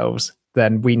ourselves,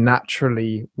 then we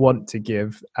naturally want to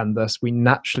give, and thus we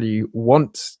naturally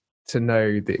want to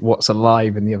know that what's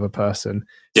alive in the other person.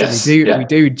 So we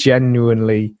do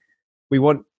genuinely, we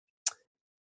want.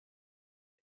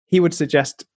 He would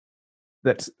suggest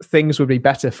that things would be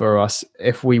better for us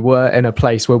if we were in a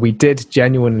place where we did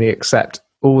genuinely accept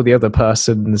all the other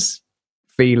person's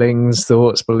feelings,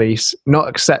 thoughts, beliefs, not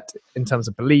accept in terms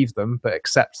of believe them, but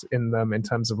accept in them in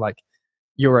terms of like,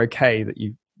 you're okay that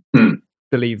you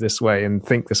believe this way and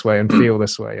think this way and feel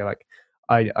this way. Like,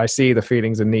 I see the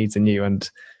feelings and needs in you and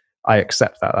I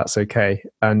accept that. That's okay.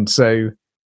 And so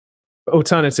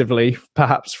alternatively,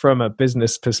 perhaps from a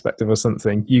business perspective or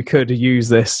something, you could use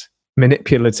this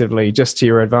manipulatively just to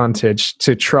your advantage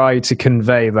to try to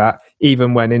convey that,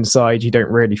 even when inside you don't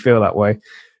really feel that way,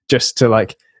 just to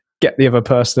like get the other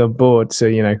person on board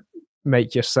to,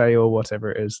 make your say or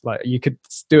whatever it is. Like, you could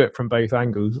do it from both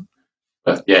angles.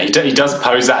 But yeah, he does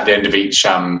pose that at the end of each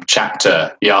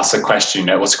chapter. He asks a question,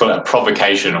 what's called a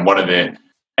provocation, and one of the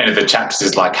end of the chapters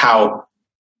is like, how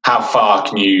far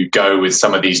can you go with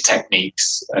some of these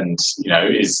techniques? And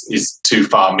is too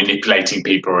far manipulating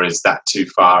people, or is that too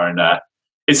far? And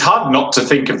it's hard not to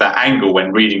think of that angle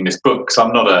when reading this book, because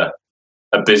I'm not a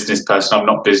business person. I'm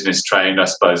not business trained. I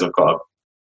suppose I've got a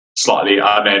slightly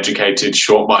uneducated,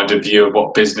 short-minded view of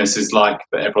what business is like.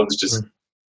 That everyone's just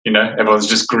everyone's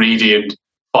just greedy and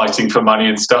fighting for money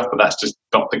and stuff, but that's just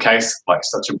not the case. Like,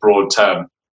 such a broad term,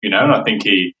 and I think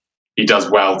he does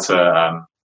well to,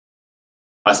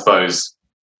 I suppose,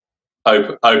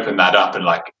 open that up and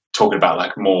like talking about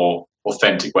like more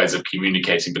authentic ways of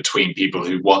communicating between people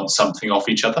who want something off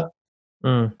each other.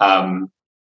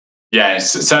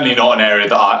 It's certainly not an area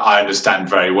that I understand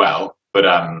very well, but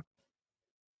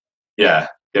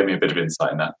give me a bit of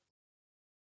insight in that.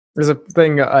 There's a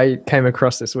thing that I came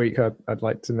across this week I'd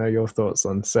like to know your thoughts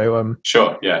on. So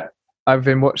sure, yeah. I've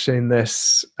been watching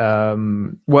this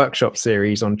workshop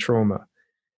series on trauma,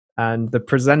 and the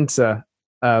presenter,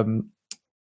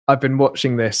 I've been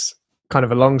watching this kind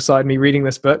of alongside me reading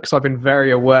this book, so I've been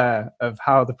very aware of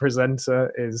how the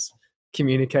presenter is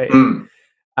communicating.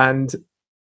 And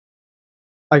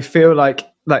I feel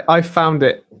like I found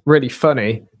it really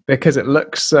funny because it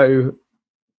looks so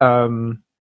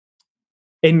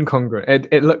incongruent.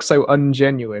 It looks so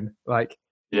ungenuine. Like,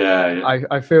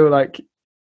 I feel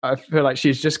like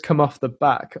she's just come off the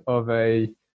back of a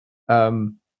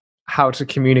how to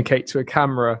communicate to a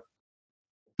camera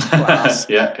class.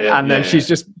 And then she's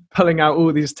just pulling out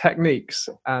all these techniques,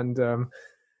 and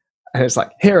it's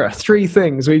like, here are 3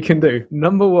 things we can do.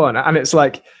 Number 1, and it's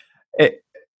like, it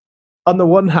on the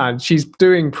one hand she's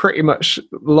doing pretty much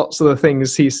lots of the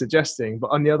things he's suggesting, but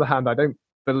on the other hand I don't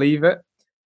believe it.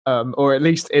 Or at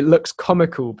least it looks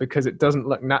comical because it doesn't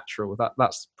look natural.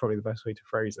 That's probably the best way to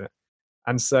phrase it.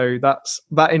 And so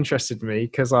that interested me,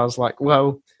 because I was like,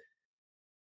 well,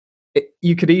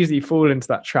 you could easily fall into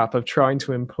that trap of trying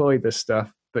to employ this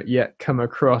stuff but yet come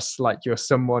across like you're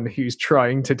someone who's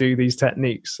trying to do these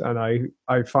techniques. And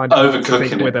I find it hard to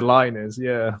think where the line is.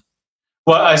 Yeah.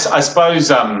 Well, I suppose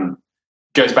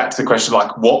goes back to the question,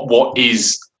 like what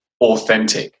is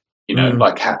authentic? You know,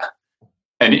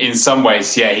 and in some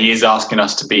ways, yeah, he is asking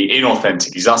us to be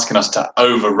inauthentic. He's asking us to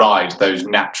override those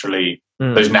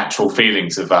natural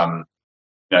feelings of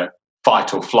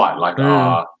fight or flight, like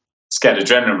our scared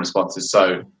adrenaline responses.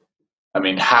 So, I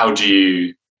mean, how do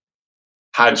you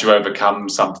overcome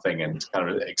something and kind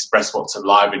of express what's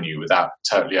alive in you without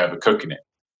totally overcooking it?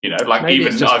 You know, like maybe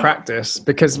even it's just practice,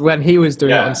 because when he was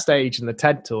doing it on stage in the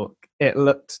TED Talk, it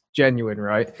looked genuine,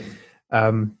 right?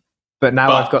 But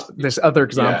now I've got this other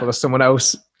example of someone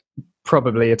else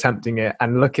probably attempting it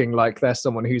and looking like they're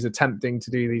someone who's attempting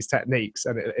to do these techniques,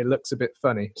 and it looks a bit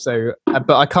funny. So,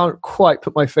 but I can't quite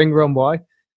put my finger on why.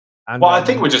 And, I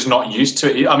think we're just not used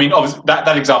to it. I mean, obviously,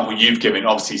 that example you've given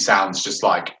obviously sounds just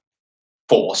like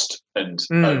forced and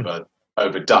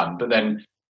overdone. But then,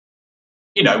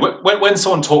 you know, when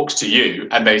someone talks to you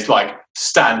and they like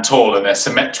stand tall and they're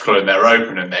symmetrical and they're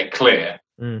open and they're clear,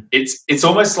 it's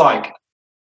almost like,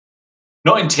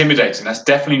 not intimidating. That's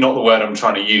definitely not the word I'm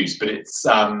trying to use, but it's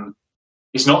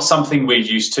not something we're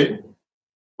used to.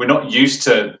 We're not used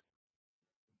to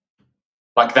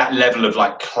like that level of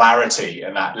like clarity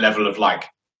and that level of like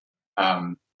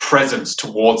presence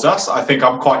towards us. I think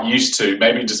I'm quite used to,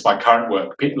 maybe just my current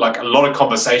work, like a lot of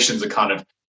conversations are kind of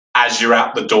as you're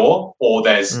out the door, or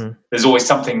there's always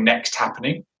something next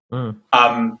happening.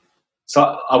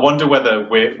 So I wonder whether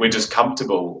we're just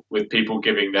comfortable with people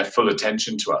giving their full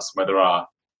attention to us, whether our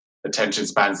attention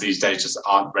spans these days just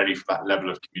aren't ready for that level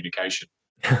of communication.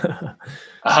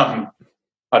 I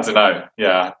don't know.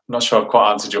 Yeah, I'm not sure I've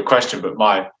quite answered your question, but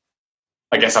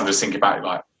I guess I'm just thinking about it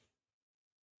like,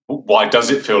 why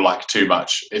does it feel like too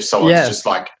much if someone's just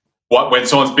like, when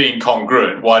someone's being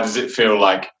congruent, why does it feel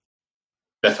like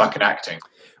they're fucking acting?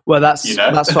 Well, that's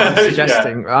what I'm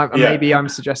suggesting. Maybe I'm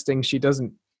suggesting she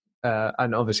doesn't.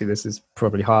 And obviously this is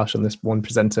probably harsh on this one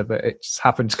presenter, but it just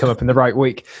happened to come up in the right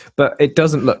week. But it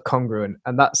doesn't look congruent,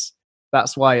 and that's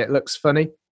why it looks funny,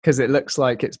 because it looks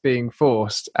like it's being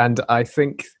forced. And I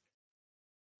think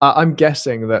I'm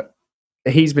guessing that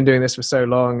he's been doing this for so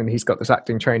long and he's got this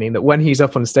acting training that when he's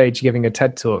up on stage giving a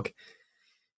TED Talk,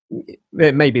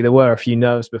 maybe there were a few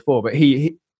nerves before, but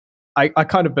I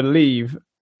kind of believe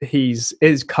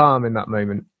is calm in that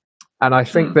moment. And I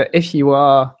think that if you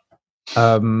are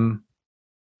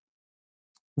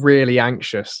really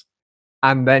anxious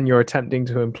and then you're attempting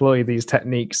to employ these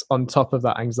techniques on top of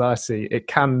that anxiety, it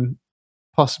can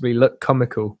possibly look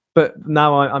comical. But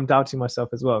now I'm doubting myself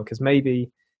as well, because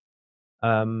maybe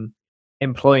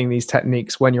employing these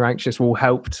techniques when you're anxious will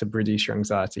help to reduce your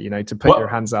anxiety, you know, to put your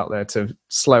hands out there, to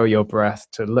slow your breath,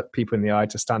 to look people in the eye,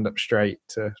 to stand up straight,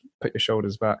 to put your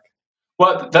shoulders back.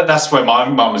 Well, that's where my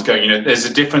mum was going. You know, there's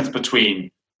a difference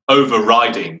between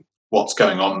overriding what's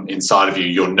going on inside of you,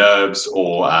 your nerves,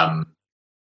 or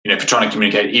you know, if you're trying to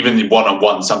communicate even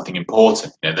one-on-one something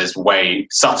important, you know, there's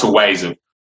subtle ways of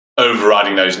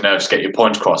overriding those nerves to get your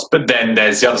point across. But then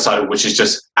there's the other side of it, which is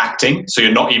just acting. So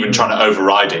you're not even trying to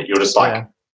override it. You're just like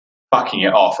fucking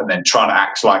it off and then trying to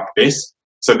act like this.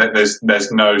 So that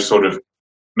there's no sort of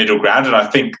middle ground. And I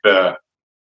think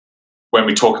when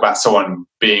we talk about someone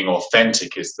being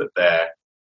authentic, is that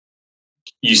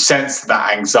you sense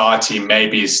that anxiety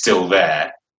maybe is still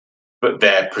there, but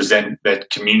they're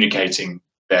communicating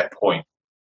their point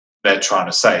they're trying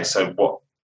to say. So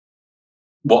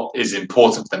what is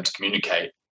important for them to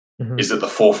communicate is at the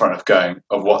forefront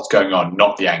of what's going on,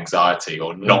 not the anxiety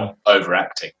or not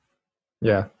overacting.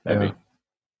 Yeah, maybe. Yeah.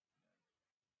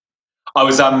 I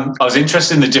was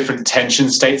interested in the different tension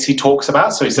states he talks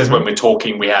about. So he says when we're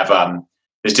talking, we have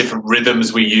there's different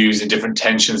rhythms we use in different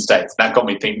tension states. That got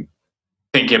me thinking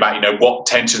about, you know, what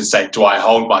tension state do I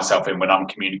hold myself in when I'm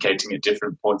communicating at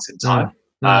different points in time?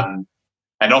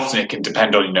 And often it can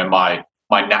depend on, you know, my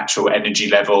natural energy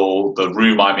level, the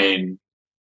room I'm in,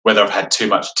 whether I've had too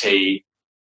much tea,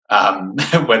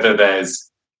 whether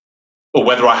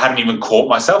I haven't even caught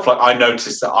myself. Like, I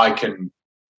notice that I can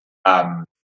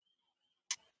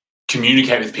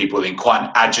communicate with people in quite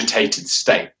an agitated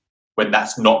state when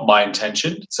that's not my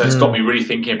intention. So it's got me really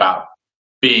thinking about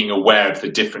being aware of the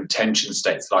different tension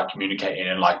states that I communicate in,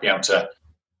 and like being able to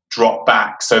drop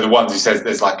back. So the ones he says,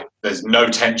 there's no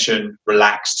tension,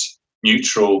 relaxed,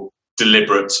 neutral,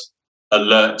 deliberate,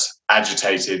 alert,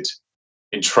 agitated,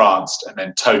 entranced, and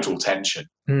then total tension.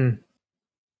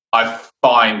 I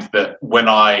find that when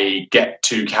I get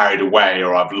too carried away,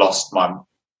 or I've lost I'm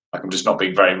just not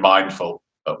being very mindful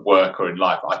at work or in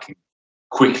life, I can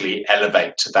quickly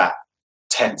elevate to that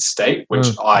tense state, which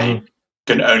I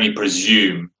can only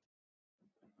presume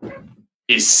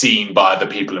is seen by other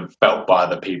people and felt by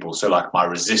other people. So like my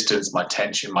resistance, my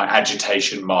tension, my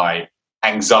agitation, my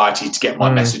anxiety to get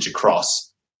my message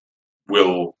across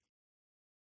will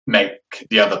make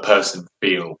the other person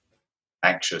feel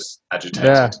anxious,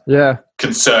 agitated,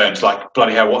 concerned, like,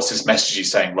 bloody hell, what's this message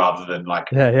he's saying, rather than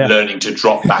like learning to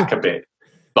drop back a bit,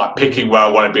 like picking where I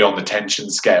want to be on the tension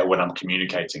scale when I'm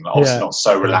communicating, like obviously not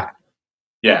so relaxed.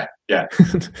 Yeah.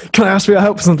 Can I ask for your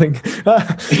help or something?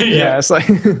 It's like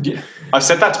I've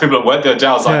said that to people at work the other day.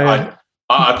 I was like,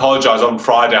 I apologize. On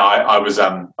Friday, I was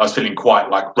feeling quite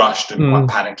like rushed and quite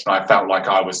panicked, and I felt like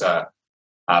I was a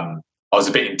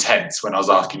bit intense when I was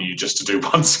asking you just to do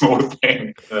one small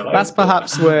thing. Like, that's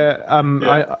perhaps where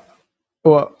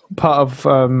part of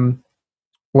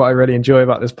what I really enjoy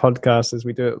about this podcast as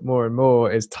we do it more and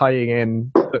more is tying in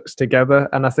books together.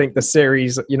 And I think the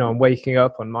series, on waking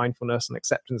up, on mindfulness and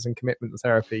acceptance and commitment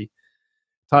therapy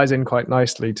ties in quite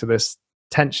nicely to this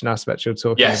tension aspect you're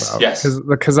talking about. Yes.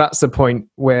 Because that's the point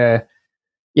where,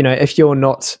 if you're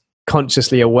not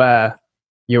consciously aware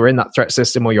you're in that threat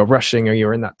system, or you're rushing, or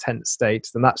you're in that tense state,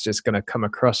 then that's just going to come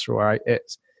across right.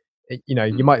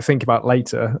 You might think about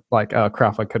later, like, oh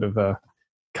crap, I could have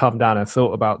calmed down and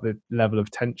thought about the level of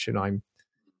tension I'm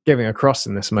giving across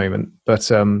in this moment. But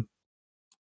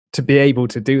to be able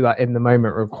to do that in the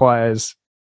moment requires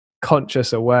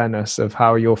conscious awareness of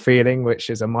how you're feeling, which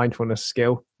is a mindfulness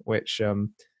skill, which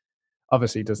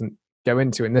obviously doesn't go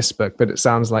into in this book, but it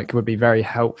sounds like would be very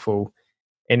helpful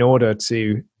in order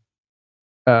to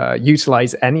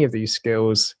utilize any of these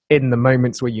skills in the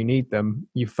moments where you need them.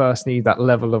 You first need that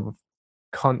level of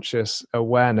conscious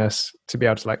awareness to be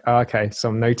able to okay, so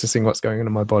I'm noticing what's going on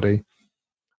in my body.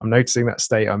 I'm noticing that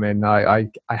state I'm in. I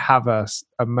have a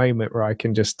moment where I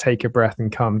can just take a breath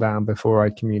and calm down before I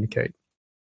communicate.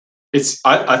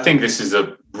 I think this is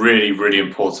a really, really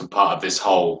important part of this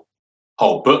whole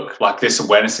book, like this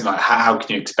awareness thing, like how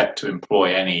can you expect to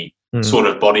employ any sort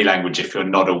of body language if you're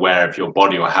not aware of your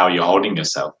body or how you're holding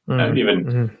yourself?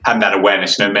 Even having that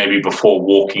awareness, maybe before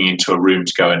walking into a room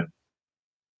to go and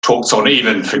talk to someone,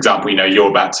 even, for example, you're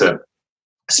about to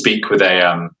speak with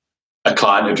a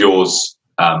client of yours,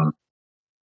 in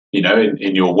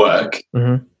your work,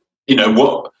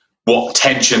 what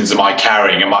tensions am I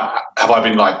carrying? Have I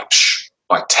been like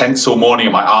tense all morning?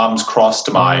 Are my arms crossed?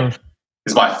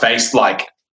 Is my face like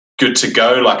good to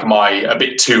go? Like, am I a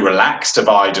bit too relaxed? Have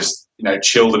I just,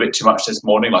 chilled a bit too much this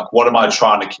morning? Like, what am I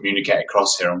trying to communicate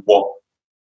across here? And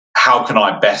how can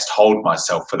I best hold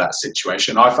myself for that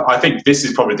situation? I think this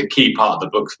is probably the key part of the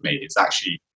book for me, is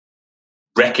actually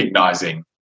recognizing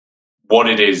what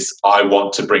it is I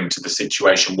want to bring to the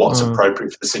situation, what's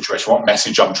appropriate for the situation, what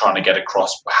message I'm trying to get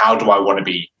across, how do I want to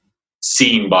be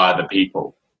seen by other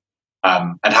people,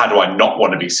 and how do I not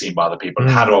want to be seen by other people,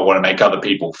 and how do I want to make other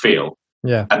people feel?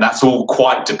 Yeah. And that's all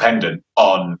quite dependent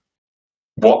on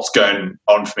what's going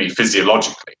on for me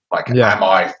physiologically. Like, am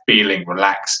I feeling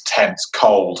relaxed, tense,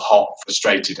 cold, hot,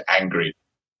 frustrated, angry?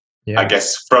 I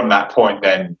guess from that point,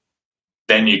 then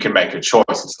you can make a choice.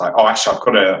 It's like, oh, actually, I've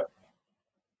got to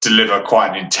deliver quite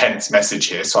an intense message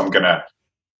here, so I'm going to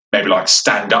maybe like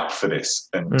stand up for this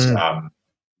and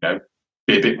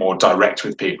be a bit more direct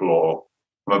with people, or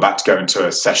I'm about to go into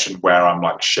a session where I'm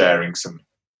like sharing some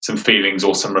feelings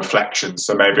or some reflections,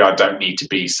 so maybe I don't need to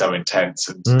be so intense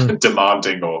and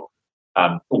demanding, or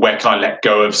where can I let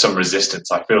go of some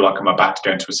resistance? I feel like I'm about to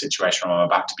go into a situation where I'm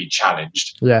about to be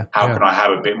challenged. How can I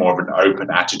have a bit more of an open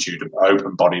attitude, of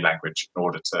open body language, in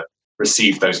order to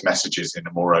receive those messages in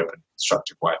a more open,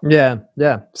 constructive way?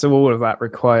 So all of that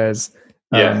requires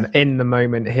in the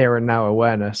moment, here and now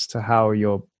awareness to how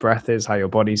your breath is, how your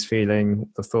body's feeling,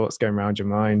 the thoughts going around your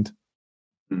mind.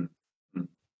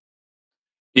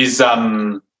 Did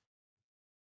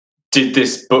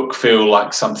this book feel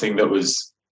like something that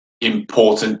was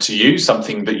important to you,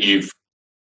 something that you've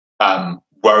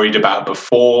worried about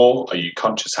before? Are you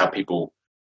conscious how people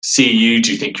see you?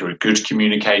 Do you think you're a good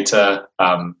communicator?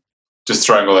 Just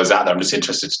throwing all those out there, I'm just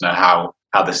interested to know how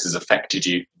this has affected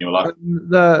you in your life.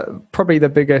 Probably the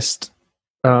biggest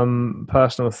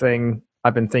personal thing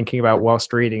I've been thinking about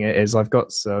whilst reading it is I've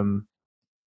got some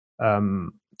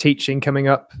teaching coming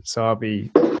up, so I'll be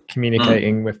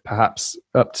communicating with perhaps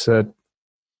up to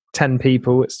 10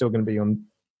 people. It's still going to be on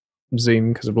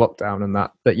Zoom because of lockdown and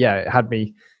that, but it had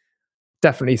me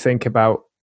definitely think about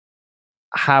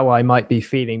how I might be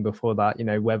feeling before that.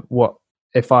 What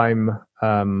if I'm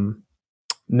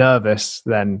nervous,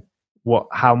 then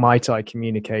how might I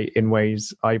communicate in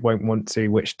ways I won't want to,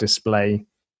 which display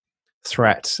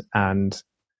threat and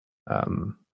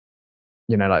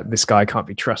like this guy can't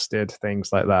be trusted,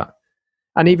 things like that.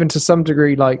 And even to some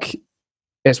degree, like,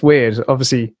 it's weird.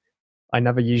 Obviously, I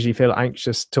never usually feel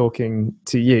anxious talking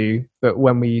to you, but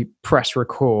when we press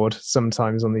record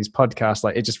sometimes on these podcasts,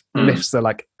 like, it just lifts the,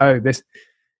 like,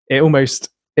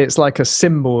 it's like a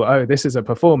symbol. Oh, this is a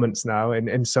performance now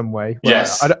in some way.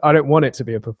 Yes. I don't want it to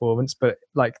be a performance, but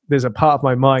like, there's a part of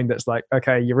my mind that's like,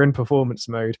 okay, you're in performance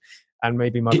mode, and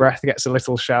maybe my breath gets a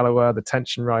little shallower, the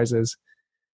tension rises.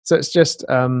 So it's just,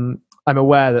 I'm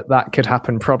aware that could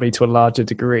happen probably to a larger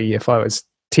degree if I was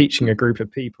teaching a group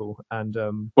of people. And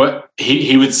well,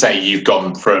 he would say you've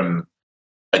gone from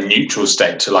a neutral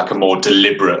state to like a more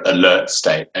deliberate alert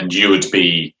state, and you would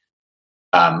be,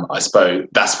 I suppose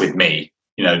that's with me.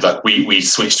 Like we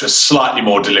switch to a slightly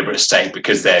more deliberate state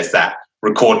because there's that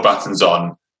record buttons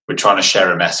on. We're trying to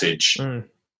share a message.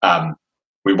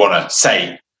 We want to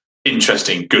say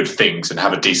interesting, good things and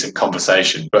have a decent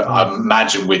conversation. But I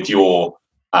imagine with your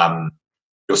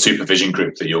supervision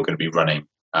group that you're going to be running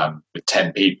with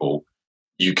 10 people,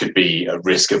 you could be at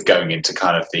risk of going into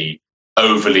kind of the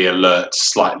overly alert,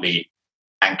 slightly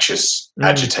anxious,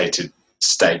 agitated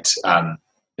state,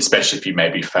 especially if you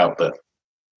maybe felt that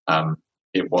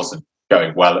it wasn't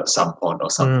going well at some point or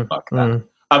something like that.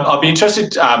 I'll be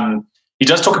interested. He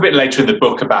does talk a bit later in the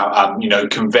book about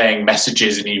conveying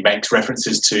messages, and he makes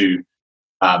references to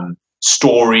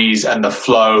stories and the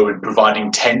flow and providing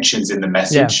tensions in the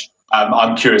message.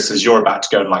 I'm curious, as you're about to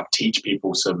go and like teach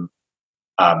people some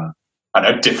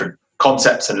different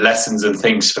concepts and lessons and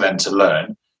things for them to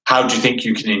learn, how do you think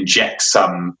you can inject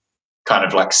some kind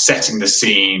of like setting the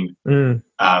scene,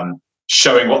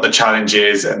 showing what the challenge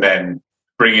is, and then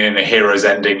bringing in a hero's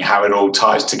ending, how it all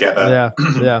ties together?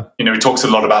 He talks a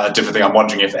lot about a different thing. I'm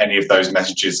wondering if any of those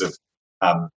messages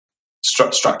have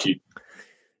struck you.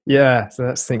 Yeah, so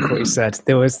let's think what he said.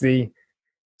 There was a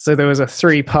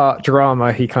 3-part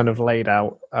drama he kind of laid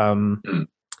out. I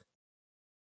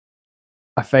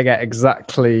forget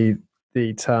exactly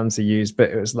the terms he used, but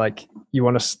it was like you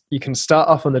can start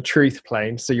off on the truth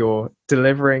plane, so you're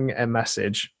delivering a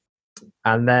message,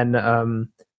 and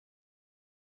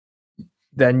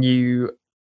then you,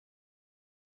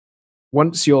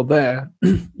 once you're there,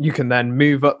 you can then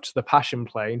move up to the passion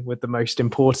plane with the most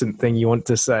important thing you want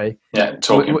to say. Yeah,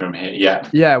 talking from here.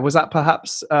 Yeah. Was that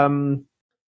perhaps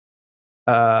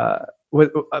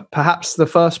perhaps the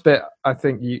first bit? I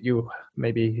think you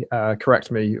maybe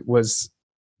correct me. Was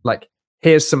like,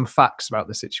 here's some facts about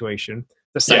the situation.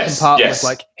 The second part was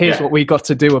like, here's what we got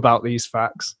to do about these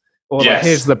facts, or like,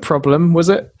 here's the problem. Was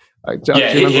it?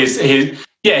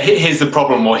 Here's the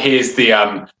problem, or here's the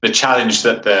challenge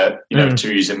that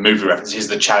to use a movie reference, here's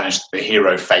the challenge that the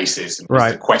hero faces, and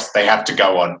the quest they have to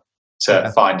go on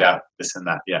to find out this and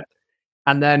that. Yeah.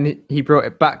 And then he brought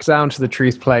it back down to the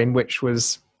truth plane, which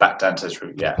was back down to the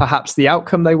truth. Yeah. Perhaps the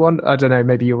outcome they want. I don't know.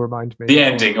 Maybe you'll remind me. The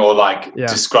ending, or like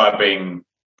describing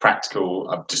practical.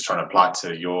 I'm just trying to apply it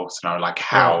to your scenario, like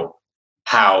how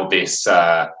this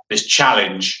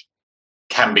challenge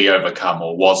can be overcome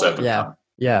or was overcome.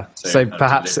 Yeah. So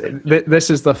perhaps this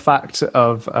is the fact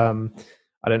of, I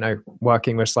don't know,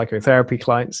 working with psychotherapy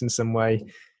clients in some way.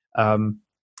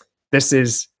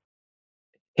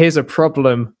 Here's a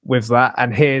problem with that,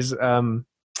 and here's or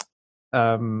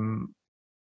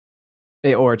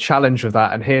a challenge with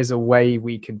that, and here's a way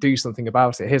we can do something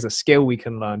about it. Here's a skill we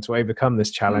can learn to overcome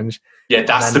this challenge. Yeah,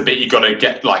 that's the bit you got to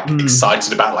get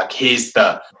excited about. Like, these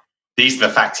are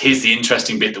the facts. Here's the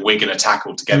interesting bit that we're going to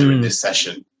tackle together in this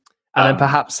session. And then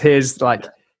perhaps here's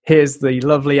the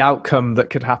lovely outcome that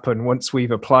could happen once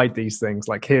we've applied these things.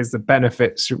 Like, here's the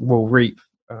benefits we'll reap.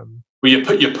 Well,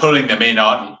 you're pulling them in,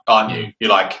 aren't you? You're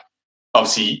like,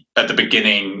 obviously at the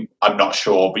beginning, I'm not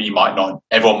sure, but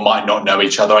everyone might not know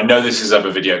each other. I know this is over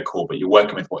a video call, but you're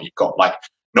working with what you've got. Like,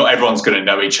 not everyone's going to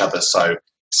know each other. So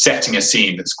setting a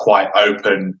scene that's quite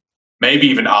open, maybe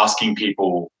even asking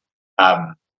people,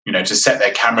 to set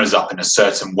their cameras up in a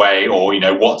certain way, or,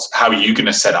 how are you going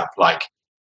to set up? Like,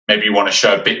 maybe you want to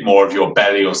show a bit more of your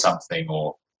belly or something,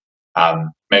 or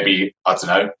maybe, I don't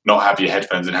know, not have your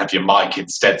headphones and have your mic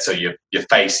instead, so your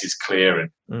face is clear,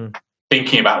 and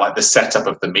thinking about like the setup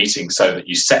of the meeting so that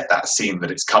you set that scene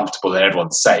that it's comfortable and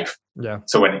everyone's safe. Yeah.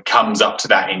 So when it comes up to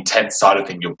that intense side of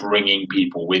thing, you're bringing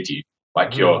people with you.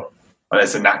 Like,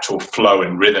 there's a natural flow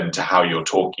and rhythm to how you're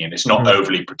talking, and it's not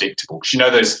overly predictable.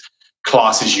 Because those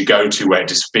classes you go to where it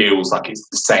just feels like it's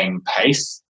the same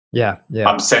pace. Yeah.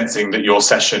 I'm sensing that your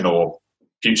session or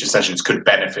future sessions could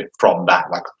benefit from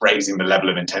that, like raising the level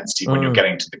of intensity when you're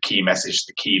getting to the key message,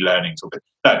 the key learnings, or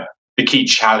the key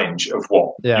challenge of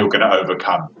what you're going to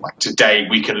overcome. Like, today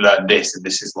we can learn this, and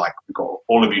this is like, we've got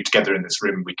all of you together in this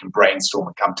room, we can brainstorm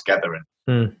and come together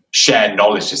and share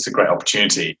knowledge. It's a great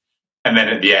opportunity. And then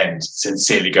at the end,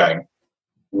 sincerely going,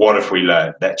 what have we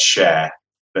learned? Let's share.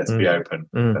 Let's be open.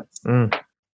 Let's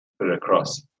put it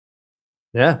across.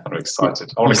 Yeah, I'm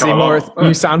excited. I want to come along.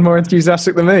 You sound more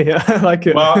enthusiastic than me. I like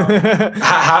it. Well,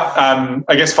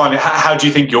 I guess finally, how do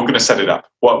you think you're going to set it up?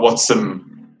 What's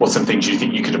some things you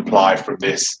think you could apply from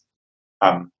this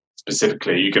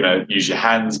specifically? Are you going to use your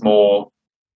hands more?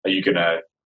 Are you going to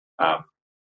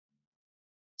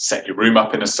set your room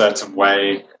up in a certain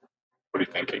way? What are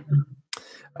you thinking?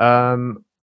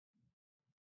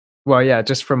 Well, yeah,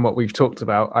 just from what we've talked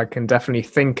about, I can definitely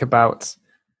think about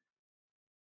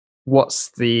what's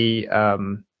the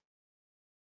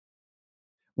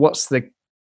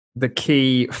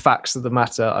key facts of the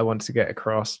matter I want to get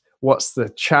across. What's the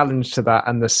challenge to that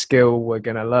and the skill we're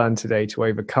going to learn today to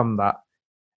overcome that,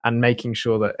 and making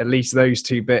sure that at least those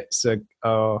two bits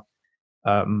are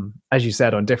as you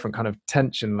said, on different kind of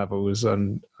tension levels,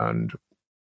 and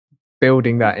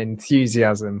building that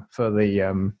enthusiasm for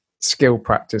the skill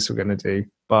practice we're going to do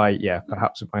by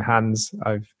perhaps with my hands.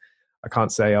 I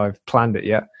can't say I've planned it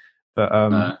yet, but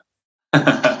I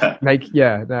like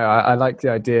the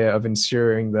idea of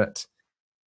ensuring that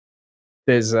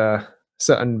there's a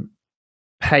certain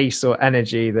pace or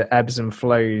energy that ebbs and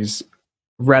flows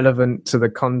relevant to the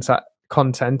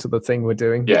content of the thing we're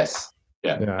doing. Yes.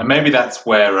 Yeah. And maybe that's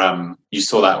where you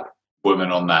saw that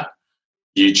woman on that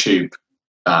YouTube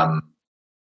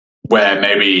where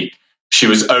maybe she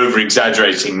was over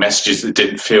exaggerating messages that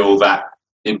didn't feel that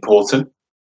important.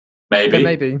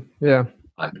 Maybe. Yeah.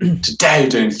 Like, today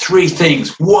doing 3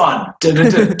 things, 1,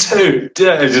 2,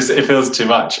 it feels too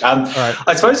much. Right.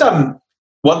 I suppose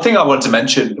one thing I wanted to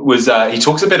mention was he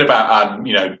talks a bit about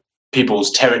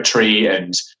people's territory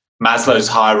and Maslow's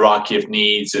hierarchy of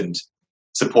needs and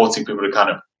supporting people to kind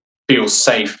of feel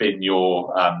safe in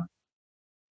your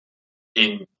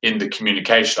in the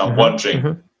communication. I'm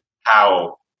wondering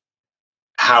how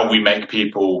we make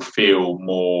people feel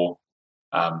more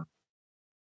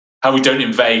how we don't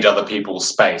invade other people's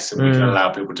space and we can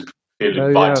allow people to feel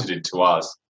invited into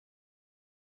ours.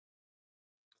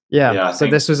 So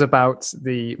this was about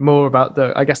the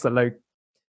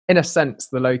in a sense,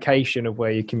 the location of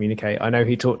where you communicate. I know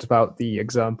he talked about the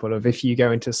example of if you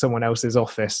go into someone else's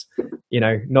office,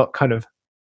 not kind of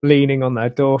leaning on their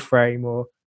door frame or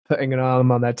putting an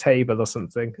arm on their table or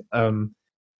something.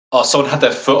 Someone had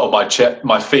their foot on my chair,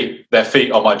 their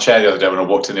feet on my chair the other day when I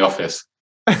walked in the office.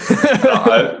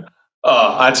 I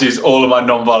had to use all of my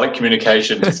non-violent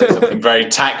communication to say something very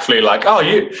tactfully like, "Oh,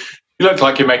 you look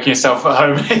like you're making yourself at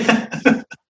home."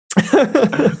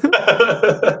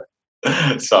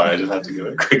 Sorry, I just had to give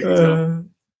it a quick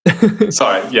example.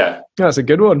 Sorry, yeah. That's a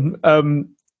good one.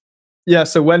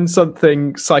 So when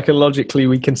something psychologically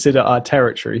we consider our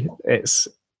territory, it's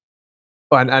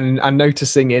and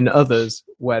noticing in others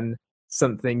when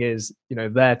something is,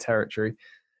 their territory,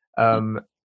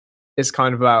 it's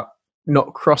kind of about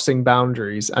not crossing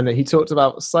boundaries. And he talked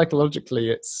about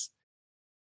psychologically, it's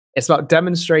about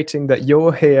demonstrating that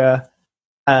you're here.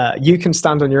 You can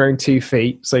stand on your own 2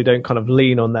 feet, so you don't kind of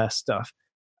lean on their stuff,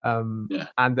 and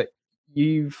that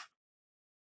you've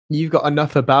got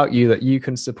enough about you that you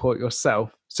can support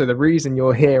yourself. So the reason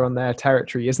you're here on their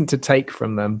territory isn't to take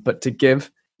from them, but to give.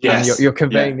 Yes. And you're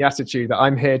conveying the attitude that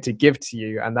I'm here to give to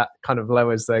you, and that kind of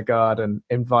lowers their guard and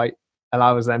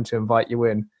allows them to invite you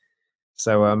in.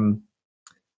 So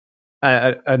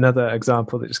another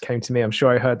example that just came to me, I'm sure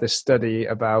I heard this study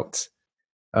about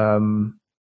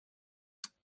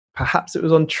perhaps it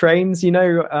was on trains, you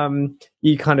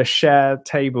kind of share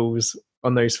tables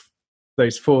on those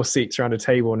 4 seats around a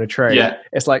table on a train.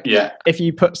 It's like if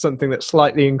you put something that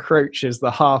slightly encroaches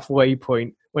the halfway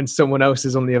point when someone else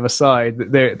is on the other side,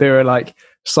 there are like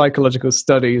psychological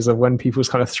studies of when people's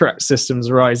kind of threat systems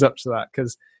rise up to that,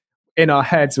 because in our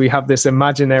heads we have this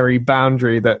imaginary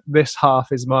boundary that this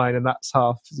half is mine and that's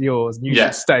half is yours, and you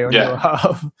should stay on your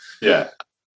half.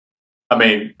 I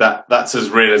mean, that's as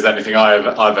real as anything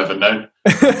I've ever known.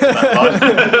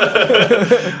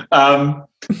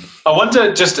 I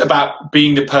wonder just about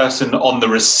being the person on the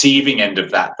receiving end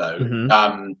of that,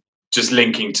 though. Just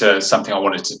linking to something I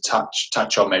wanted to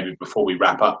touch on maybe before we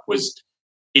wrap up, was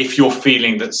if you're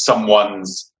feeling that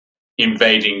someone's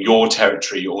invading your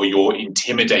territory or you're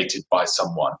intimidated by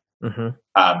someone,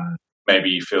 maybe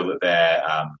you feel that they're,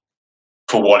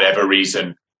 for whatever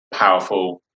reason,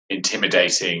 powerful,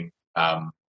 intimidating,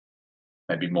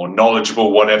 maybe more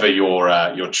knowledgeable, whatever your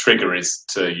trigger is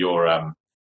to your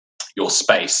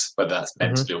space, whether that's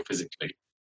mentally or physically.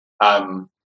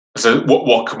 So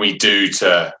what can we do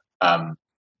to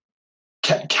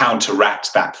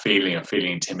counteract that feeling of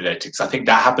feeling intimidated. Because I think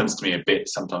that happens to me a bit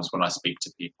sometimes when I speak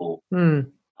to people,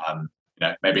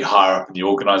 maybe higher up in the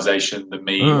organisation than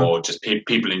me, or just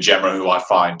people in general who I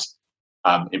find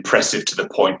impressive to the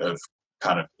point of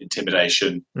kind of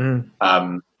intimidation.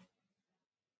 I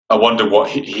wonder what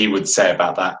he would say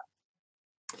about that.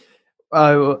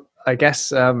 Oh, I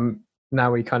guess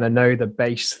now we kind of know the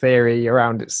base theory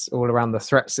around it's all around the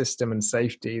threat system and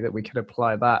safety, that we could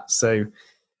apply that. So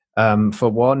for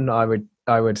one, I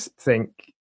would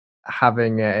think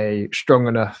having a strong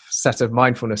enough set of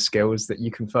mindfulness skills that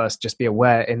you can first just be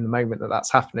aware in the moment that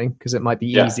that's happening, because it might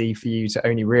be easy for you to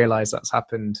only realize that's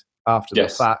happened after the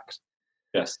fact.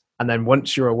 Yes. And then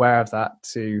once you're aware of that,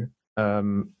 to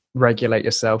regulate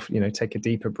yourself, take a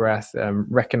deeper breath,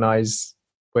 recognize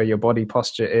where your body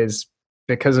posture is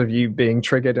because of you being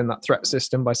triggered in that threat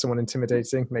system by someone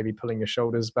intimidating, maybe pulling your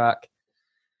shoulders back,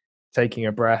 taking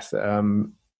a breath,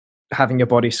 having your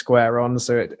body square on,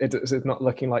 so it's not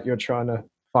looking like you're trying to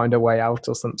find a way out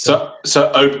or something. So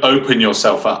open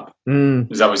yourself up.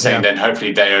 Is that what you're saying? Then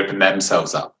hopefully they open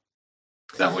themselves up.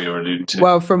 Is that what you're alluding to?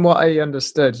 Well, from what I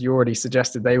understood, you already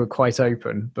suggested they were quite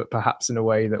open, but perhaps in a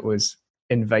way that was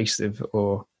invasive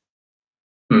or...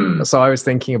 So I was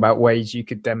thinking about ways you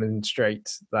could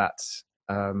demonstrate that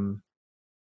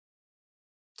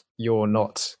you're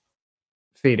not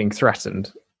feeling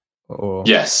threatened. Or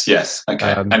yes,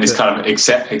 okay. And it's kind of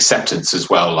acceptance as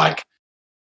well, like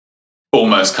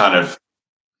almost kind of,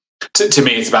 to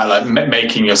me, it's about like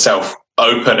making yourself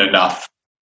open enough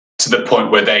to the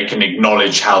point where they can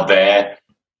acknowledge how they're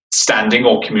standing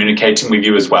or communicating with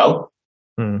you as well.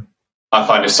 I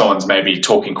find if someone's maybe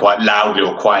talking quite loudly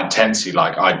or quite intensely,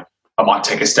 like I might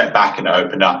take a step back and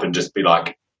open up and just be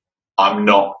like, I'm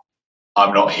not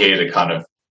here to kind of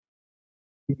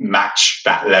match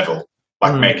that level.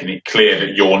 Like making it clear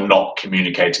that you're not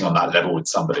communicating on that level with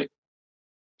somebody.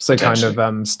 So kind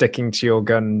of sticking to your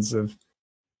guns of,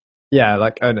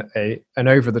 like an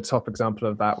over the top example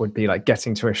of that would be like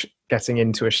getting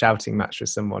into a shouting match with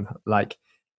someone. Like,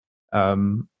 I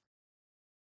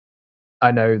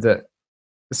know that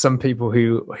some people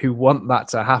who want that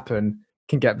to happen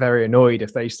can get very annoyed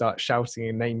if they start shouting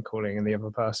and name calling and the other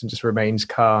person just remains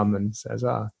calm and says,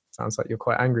 sounds like you're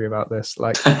quite angry about this.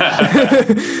 Like, so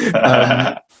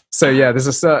there's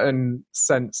a certain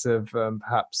sense of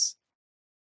perhaps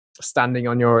standing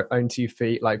on your own 2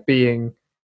 feet, like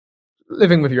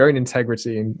living with your own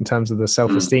integrity in terms of the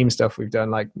self-esteem stuff we've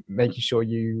done, like making sure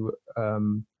you,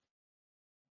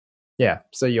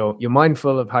 so you're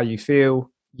mindful of how you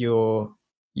feel, you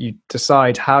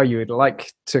decide how you would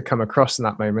like to come across in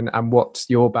that moment and what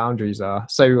your boundaries are.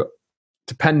 So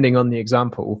depending on the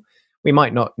example, we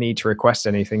might not need to request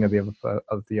anything of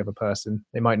the other person.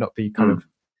 They might not be kind of,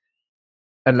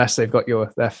 unless they've got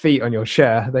their feet on your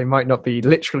chair, they might not be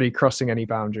literally crossing any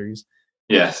boundaries.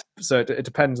 Yes. So it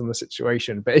depends on the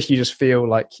situation. But if you just feel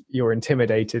like you're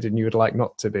intimidated and you would like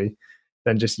not to be,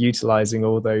 then just utilizing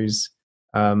all those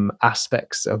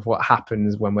aspects of what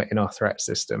happens when we're in our threat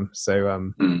system.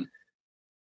 So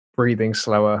breathing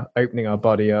slower, opening our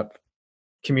body up,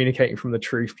 communicating from the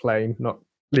truth plane, not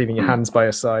leaving your hands by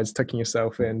your sides, tucking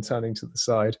yourself in, turning to the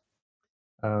side.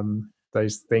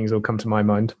 Those things all come to my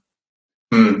mind.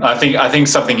 I think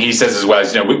something he says as well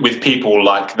is, with people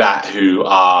like that who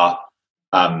are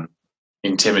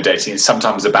intimidating, it's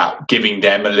sometimes about giving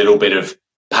them a little bit of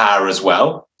power as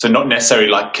well. So not necessarily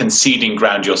like conceding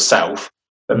ground yourself,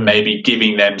 but maybe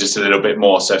giving them just a little bit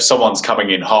more. So if someone's coming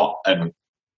in hot and,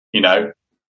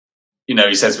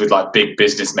 he says with like big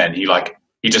businessmen, he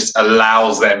just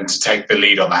allows them to take the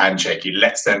lead on the handshake. He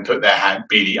lets them put their hand,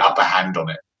 be the upper hand on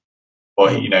it. Or,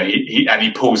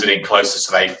 he pulls it in closer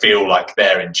so they feel like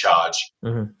they're in charge.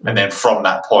 And then from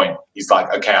that point, he's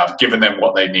like, okay, I've given them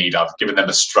what they need. I've given them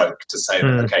a stroke to say,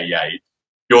 that, okay,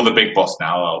 you're the big boss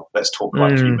now. Well, let's talk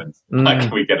like humans.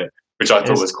 Like, we get it, which I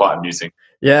thought was quite amusing.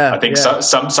 Yeah. I think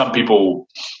some people,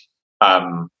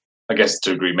 I guess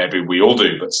to agree, maybe we all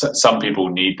do, but some people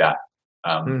need that.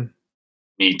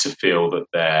 Need to feel that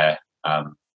they're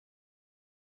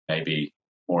maybe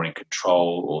more in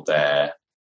control, or they're,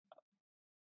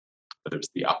 whether it's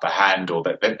the upper hand, or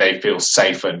that they feel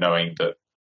safer knowing that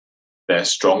they're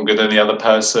stronger than the other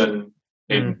person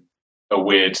in a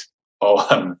weird or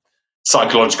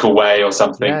psychological way or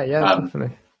something. Yeah,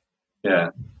 definitely. Yeah.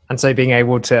 And so being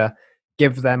able to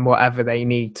give them whatever they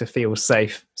need to feel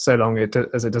safe, so long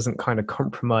as it doesn't kind of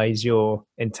compromise your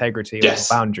integrity or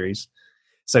boundaries.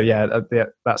 So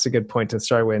that's a good point to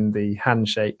throw in the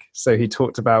handshake. So he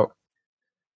talked about,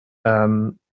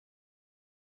 when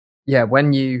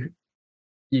you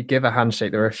you give a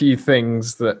handshake, there are a few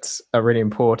things that are really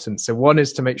important. So one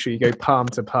is to make sure you go palm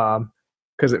to palm,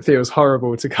 because it feels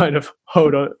horrible to kind of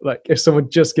hold on, like if someone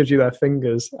just gives you their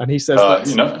fingers. And he says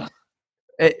that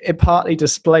it partly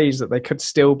displays that they could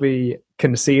still be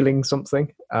concealing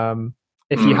something.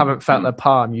 If you haven't felt their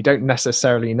palm, you don't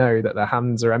necessarily know that their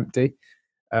hands are empty.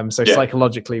 So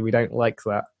psychologically, we don't like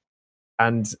that.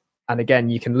 And again,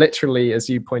 you can literally, as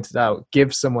you pointed out,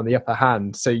 give someone the upper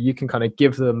hand. So you can kind of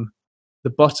give them the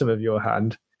bottom of your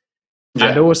hand.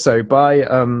 And also by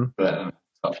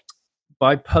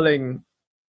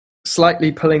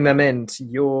slightly pulling them into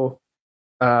your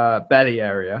belly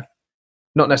area,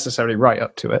 not necessarily right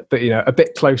up to it, but a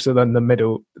bit closer than the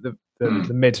middle,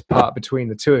 the mid part between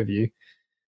the two of you,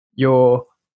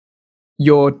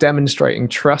 you're demonstrating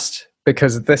trust,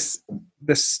 because this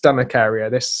stomach area,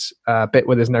 this bit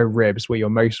where there's no ribs, where you're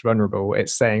most vulnerable,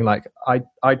 it's saying like,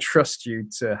 I trust you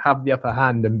to have the upper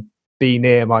hand and be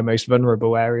near my most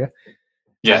vulnerable area.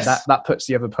 Yes. And that puts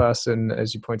the other person,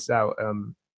 as you pointed out,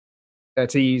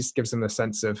 at ease, gives them a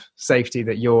sense of safety,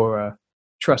 that you're a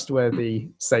trustworthy,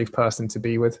 safe person to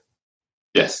be with.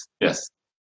 Yes. I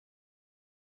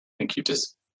think you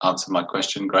just answered my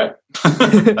question. Great.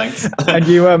 Thanks. And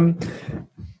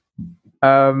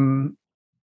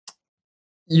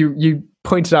you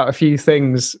pointed out a few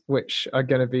things which are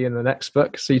going to be in the next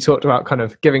book. So you talked about kind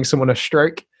of giving someone a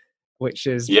stroke, which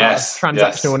is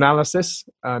transactional analysis,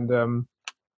 and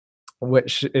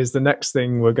which is the next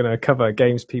thing we're going to cover,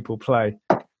 games people play.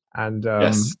 And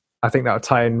I think that'll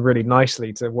tie in really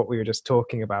nicely to what we were just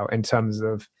talking about, in terms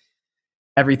of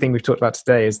everything we've talked about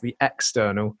today is the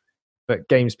external, but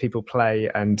games people play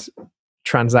and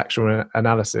transactional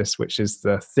analysis, which is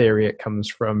the theory it comes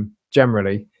from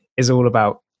generally, is all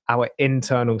about our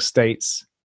internal states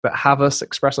that have us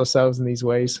express ourselves in these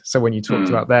ways. So when you talked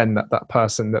about then that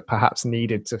person that perhaps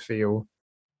needed to feel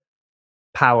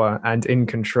power and in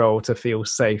control to feel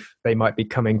safe, they might be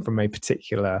coming from a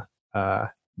particular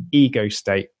ego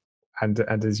state. And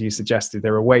as you suggested,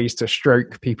 there are ways to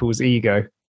stroke people's ego,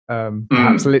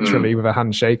 perhaps literally with a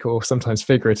handshake, or sometimes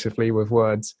figuratively with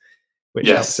words, which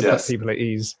helps to put people at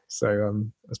ease. So I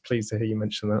was pleased to hear you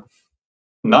mention that.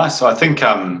 Nice. So I think,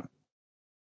 I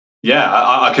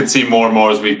can see more and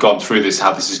more as we've gone through this,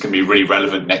 how this is going to be really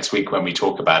relevant next week when we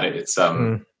talk about it. It's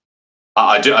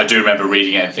I do remember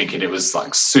reading it and thinking it was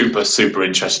like super, super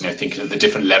interesting. Thinking of the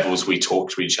different levels we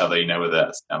talk to each other, whether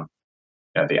that's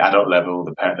the adult level,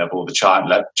 the parent level, the child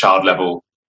level,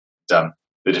 the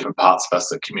different parts of us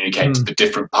that communicate to the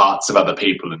different parts of other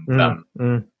people.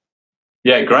 And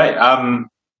yeah, great.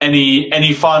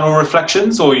 Any final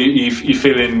reflections, or you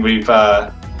feeling we've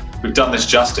done this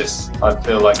justice? I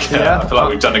feel like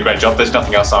we've done a great job. There's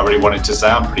nothing else I really wanted to say.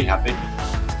 I'm pretty happy.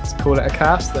 Let's call it a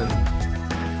cast then.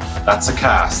 That's a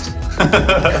cast.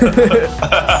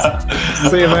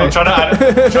 See you, mate. I'm trying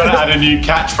to add a new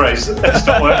catchphrase. It's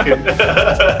not working.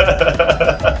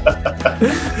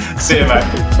 See you,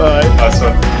 mate. Bye. Nice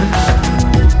one.